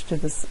approach to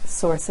the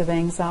source of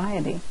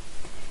anxiety.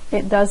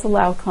 It does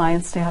allow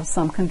clients to have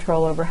some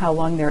control over how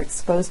long they're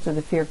exposed to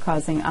the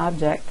fear-causing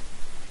object,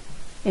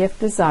 if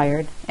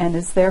desired, and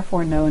is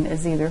therefore known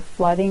as either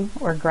flooding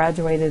or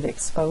graduated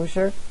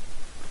exposure.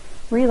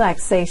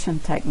 Relaxation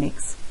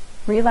techniques.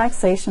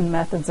 Relaxation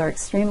methods are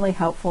extremely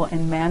helpful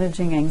in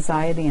managing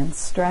anxiety and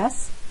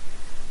stress.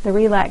 The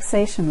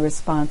relaxation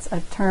response,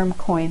 a term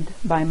coined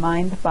by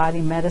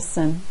mind-body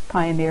medicine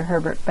pioneer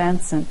Herbert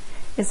Benson,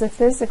 is a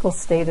physical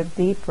state of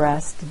deep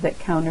rest that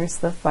counters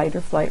the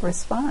fight-or-flight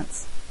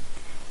response.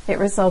 It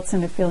results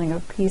in a feeling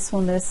of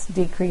peacefulness,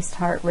 decreased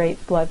heart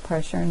rate, blood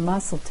pressure, and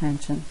muscle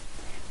tension.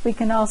 We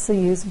can also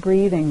use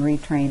breathing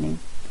retraining.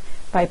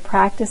 By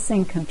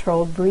practicing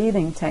controlled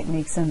breathing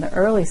techniques in the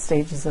early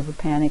stages of a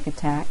panic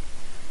attack,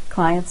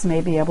 clients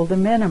may be able to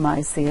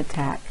minimize the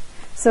attack.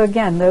 So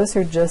again, those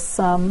are just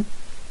some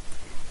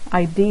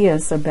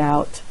ideas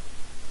about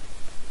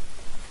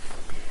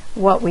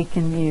what we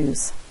can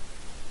use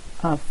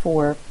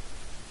for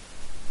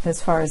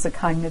as far as a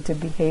cognitive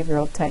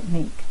behavioral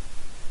technique.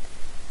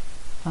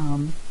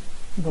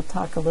 We'll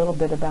talk a little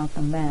bit about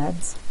the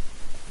meds.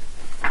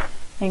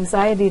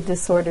 Anxiety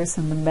disorders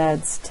and the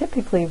meds.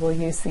 Typically we'll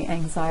use the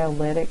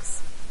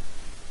anxiolytics,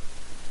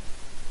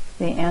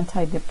 the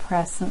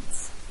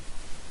antidepressants,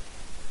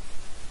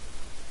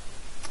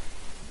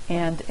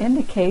 and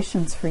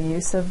indications for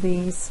use of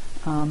these.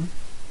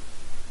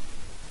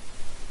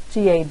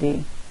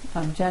 GAD,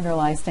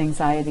 generalized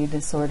anxiety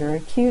disorder,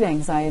 acute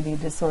anxiety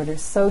disorder,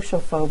 social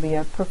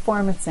phobia,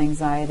 performance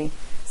anxiety,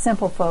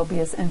 simple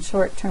phobias, and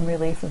short-term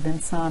relief of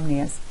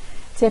insomnias.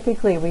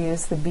 Typically we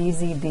use the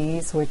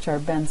BZDs, which are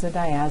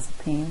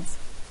benzodiazepines.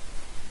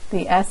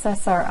 The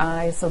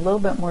SSRIs, a little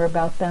bit more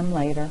about them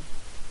later.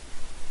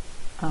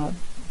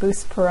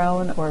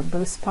 Buspirone or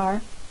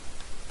Buspar,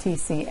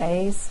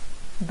 TCAs,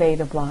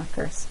 beta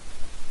blockers.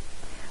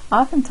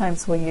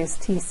 Oftentimes we'll use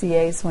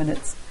TCAs when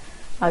it's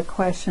a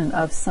question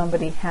of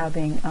somebody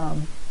having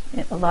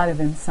a lot of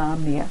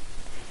insomnia.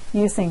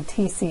 Using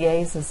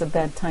TCAs as a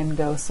bedtime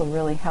dose will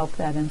really help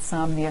that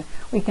insomnia.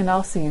 We can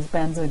also use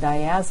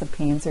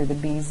benzodiazepines or the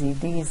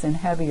BZDs in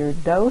heavier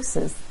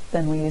doses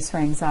than we use for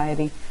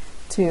anxiety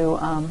to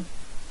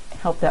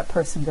help that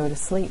person go to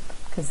sleep,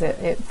 because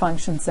it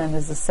functions then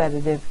as a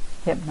sedative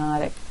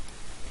hypnotic.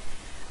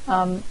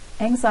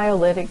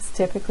 Anxiolytics,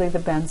 typically the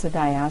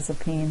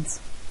benzodiazepines.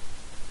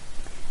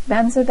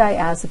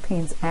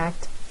 Benzodiazepines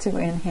act to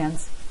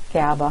enhance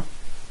GABA.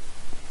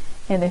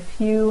 And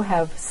if you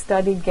have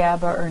studied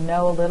GABA or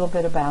know a little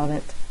bit about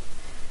it,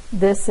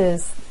 this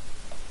is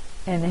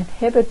an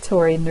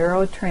inhibitory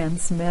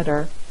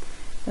neurotransmitter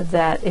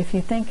that, if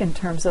you think in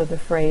terms of the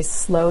phrase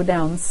slow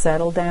down,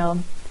 settle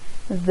down,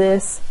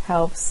 this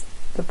helps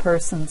the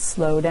person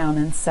slow down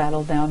and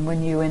settle down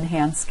when you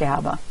enhance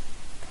GABA.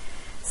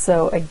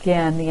 So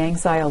again, the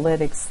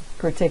anxiolytics,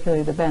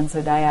 particularly the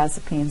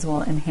benzodiazepines,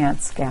 will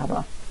enhance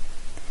GABA.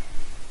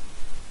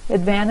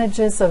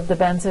 Advantages of the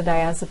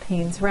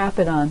benzodiazepines: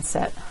 rapid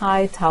onset,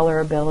 high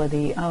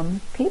tolerability.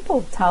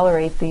 People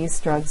tolerate these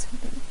drugs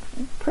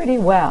pretty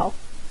well.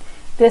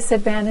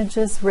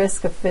 Disadvantages: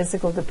 risk of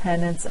physical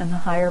dependence and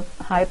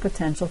high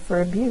potential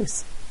for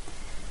abuse.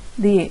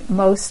 The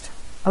most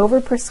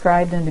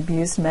overprescribed and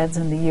abused meds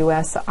in the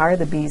U.S. are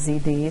the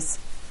BZDs.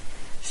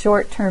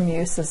 Short-term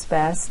use is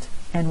best,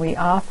 and we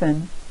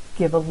often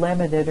give a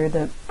limited, or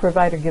the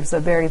provider gives a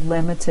very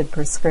limited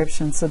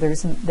prescription, so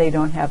they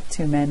don't have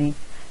too many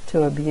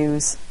to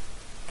abuse.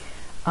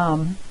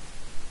 What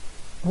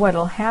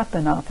will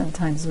happen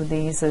oftentimes with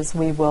these is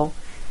we will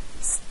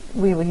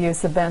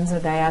use the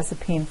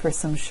benzodiazepine for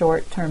some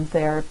short-term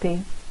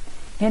therapy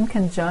in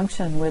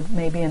conjunction with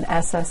maybe an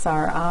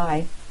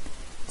SSRI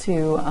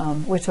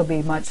which will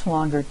be much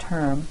longer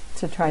term,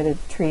 to try to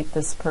treat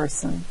this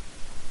person.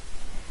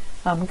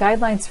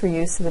 Guidelines for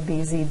use of the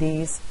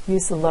BZDs: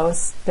 use the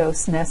lowest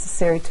dose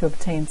necessary to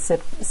obtain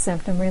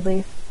symptom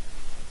relief.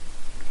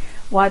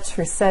 Watch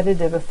for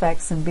sedative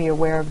effects and be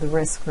aware of the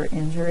risk for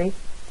injury.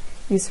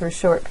 Use for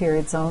short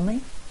periods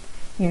only.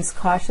 Use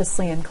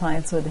cautiously in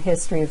clients with a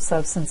history of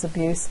substance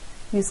abuse.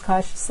 Use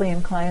cautiously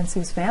in clients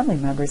whose family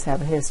members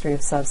have a history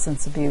of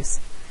substance abuse.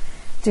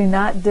 Do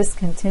not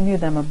discontinue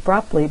them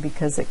abruptly,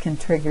 because it can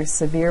trigger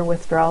severe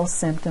withdrawal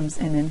symptoms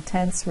and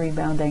intense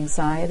rebound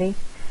anxiety.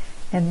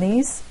 And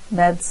these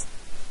meds,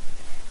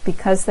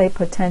 because they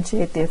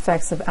potentiate the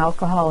effects of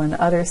alcohol and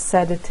other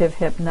sedative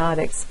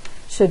hypnotics,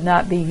 should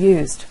not be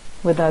used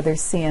with other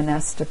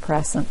CNS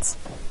depressants.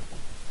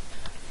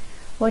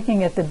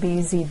 Looking at the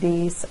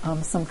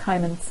BZDs, some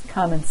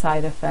common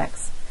side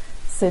effects: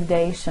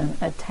 sedation,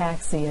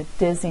 ataxia,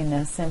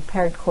 dizziness,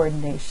 impaired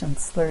coordination,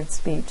 slurred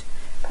speech,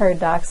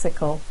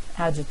 paradoxical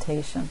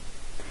agitation.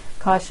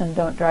 Caution: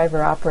 don't drive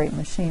or operate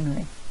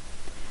machinery.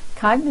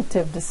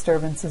 Cognitive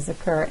disturbances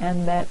occur,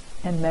 and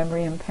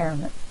memory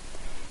impairment.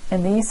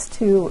 And these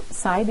two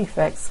side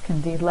effects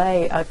can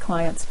delay a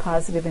client's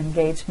positive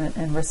engagement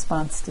and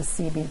response to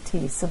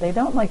CBT. So they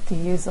don't like to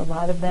use a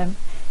lot of them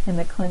in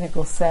the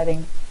clinical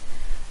setting.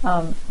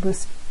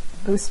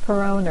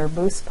 Buspirone or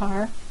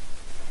Buspar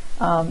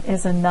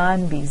is a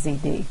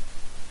non-BZD.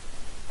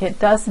 It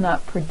does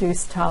not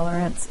produce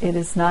tolerance. It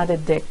is not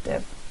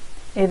addictive.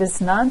 It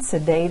is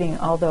non-sedating,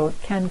 although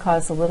it can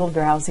cause a little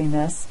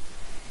drowsiness.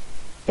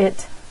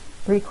 It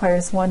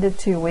requires 1 to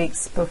 2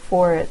 weeks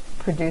before it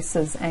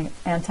produces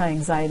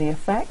anti-anxiety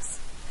effects.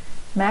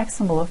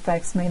 Maximal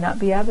effects may not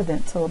be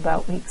evident till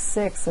about week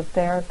 6 of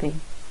therapy.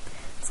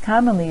 It's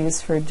commonly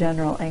used for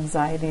general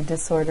anxiety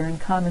disorder, and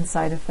common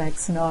side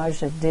effects: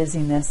 nausea,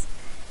 dizziness,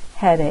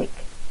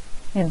 headache,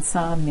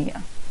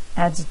 insomnia,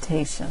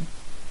 agitation,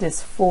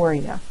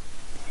 dysphoria.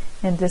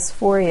 And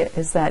dysphoria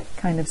is that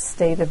kind of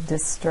state of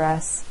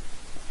distress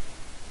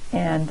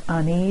and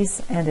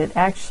unease, and it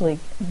actually,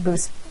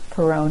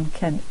 buspirone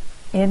can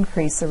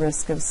increase the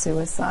risk of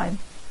suicide.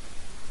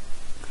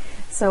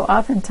 So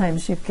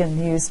oftentimes you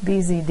can use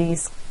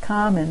BZDs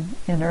common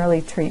in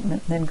early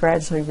treatment, then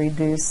gradually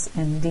reduce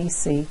in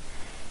DC,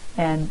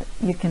 and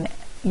you can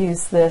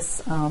use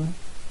this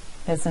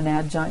as an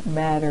adjunct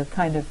med, or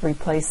kind of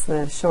replace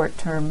the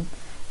short-term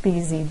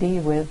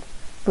BZD with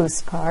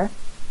Buspar.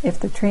 If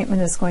the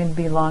treatment is going to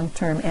be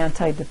long-term,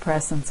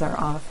 antidepressants are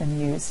often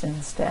used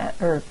instead,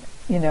 or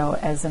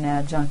as an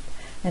adjunct,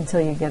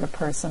 until you get a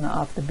person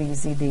off the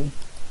BZD.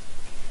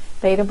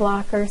 Beta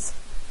blockers.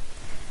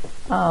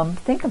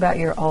 Think about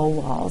your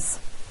OLWALs.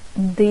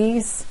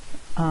 These,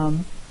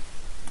 the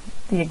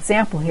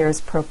example here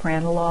is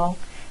propranolol,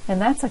 and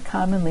that's a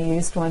commonly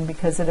used one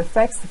because it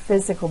affects the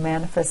physical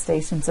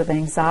manifestations of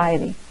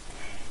anxiety.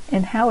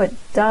 And how it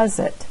does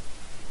it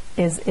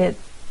is it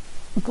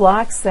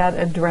blocks that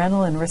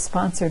adrenaline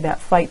response, or that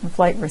fight and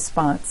flight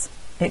response.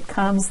 It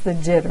calms the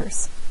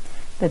jitters,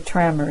 the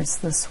tremors,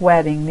 the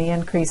sweating, the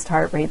increased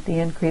heart rate, the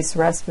increased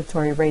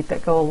respiratory rate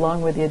that go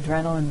along with the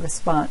adrenaline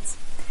response.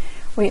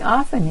 We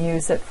often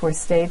use it for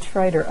stage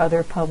fright or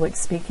other public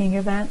speaking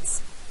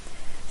events.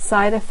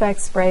 Side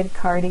effects: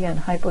 bradycardia and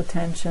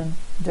hypotension,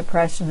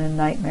 depression, and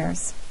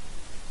nightmares.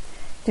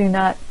 Do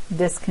not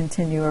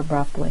discontinue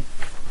abruptly.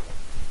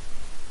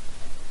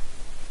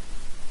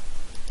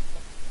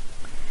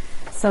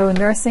 So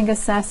nursing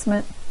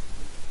assessment,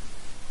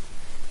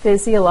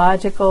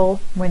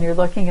 physiological. When you're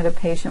looking at a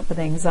patient with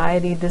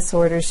anxiety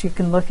disorders, you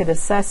can look at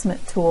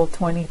Assessment Tool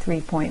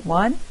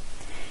 23.1,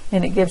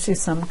 and it gives you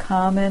some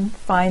common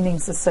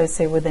findings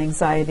associated with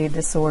anxiety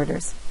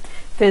disorders.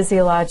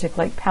 Physiologic,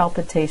 like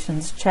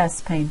palpitations,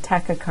 chest pain,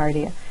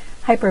 tachycardia,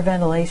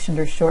 hyperventilation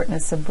or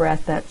shortness of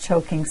breath, that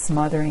choking,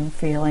 smothering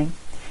feeling,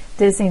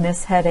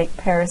 dizziness, headache,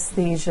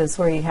 paresthesias,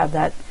 where you have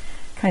that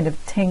kind of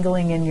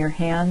tingling in your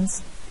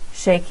hands,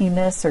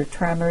 shakiness or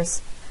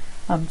tremors,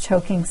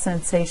 choking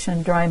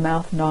sensation, dry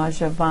mouth,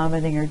 nausea,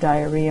 vomiting or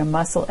diarrhea,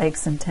 muscle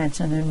aches and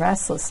tension, and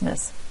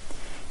restlessness.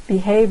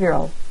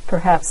 Behavioral,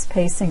 perhaps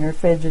pacing or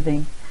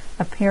fidgeting,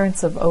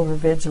 appearance of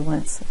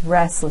overvigilance,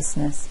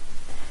 restlessness.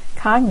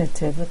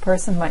 Cognitive, the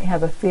person might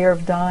have a fear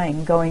of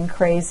dying, going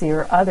crazy,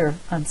 or other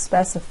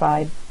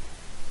unspecified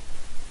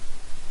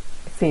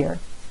fear.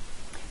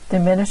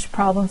 Diminished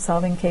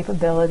problem-solving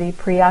capability,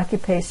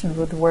 preoccupation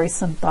with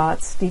worrisome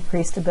thoughts,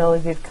 decreased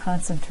ability to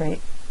concentrate.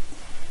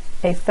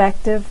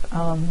 Affective,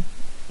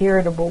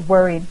 irritable,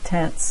 worried,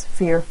 tense,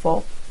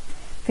 fearful.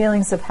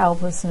 Feelings of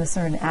helplessness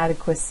or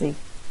inadequacy,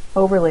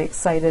 overly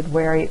excited,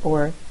 wary,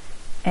 or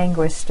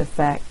anguished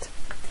affect.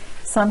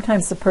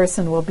 Sometimes the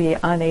person will be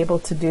unable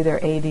to do their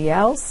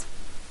ADLs,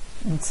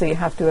 and so you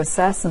have to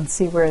assess and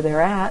see where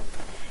they're at.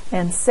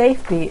 And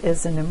safety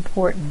is an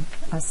important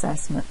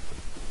assessment.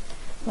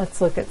 Let's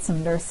look at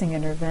some nursing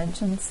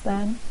interventions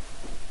then.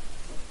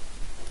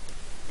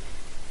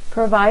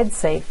 Provide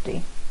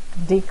safety,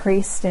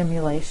 decrease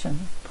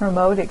stimulation,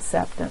 promote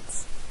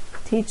acceptance,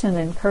 teach and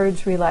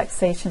encourage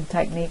relaxation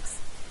techniques,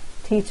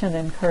 teach and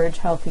encourage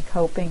healthy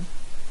coping,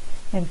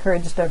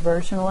 encourage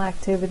diversional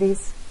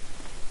activities,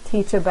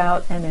 teach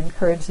about and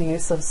encourage the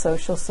use of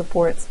social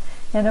supports,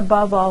 and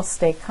above all,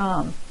 stay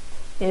calm.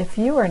 If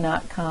you are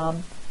not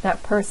calm,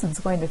 that person's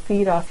going to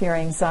feed off your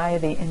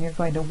anxiety, and you're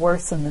going to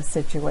worsen the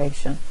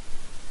situation.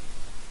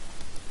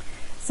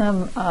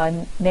 Some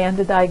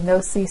NANDA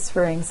diagnoses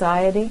for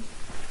anxiety: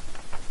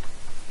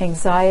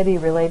 anxiety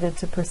related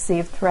to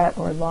perceived threat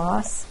or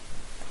loss,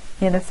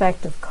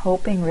 ineffective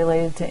coping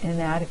related to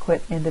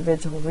inadequate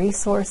individual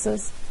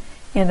resources,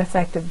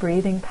 ineffective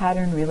breathing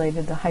pattern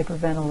related to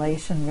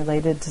hyperventilation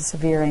related to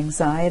severe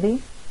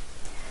anxiety.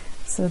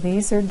 So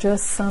these are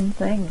just some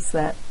things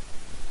that,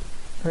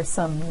 or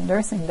some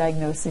nursing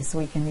diagnoses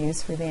we can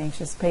use for the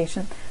anxious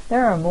patient.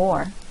 There are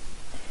more.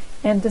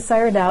 And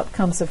desired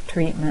outcomes of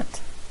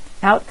treatment.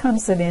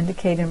 Outcomes that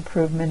indicate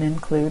improvement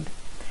include: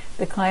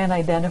 the client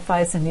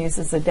identifies and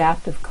uses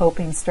adaptive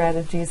coping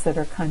strategies that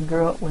are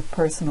congruent with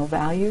personal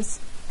values.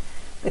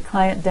 The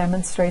client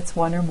demonstrates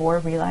one or more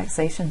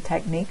relaxation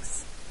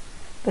techniques.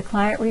 The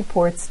client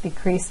reports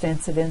decreased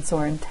incidence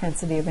or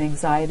intensity of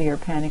anxiety or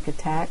panic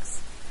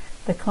attacks.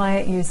 The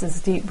client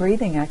uses deep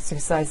breathing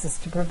exercises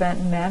to prevent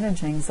and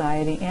manage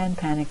anxiety and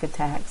panic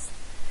attacks.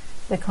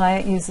 The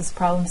client uses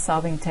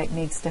problem-solving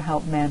techniques to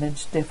help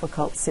manage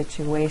difficult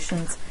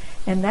situations.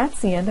 And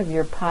that's the end of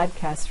your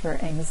podcast for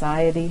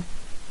anxiety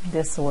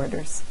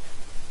disorders.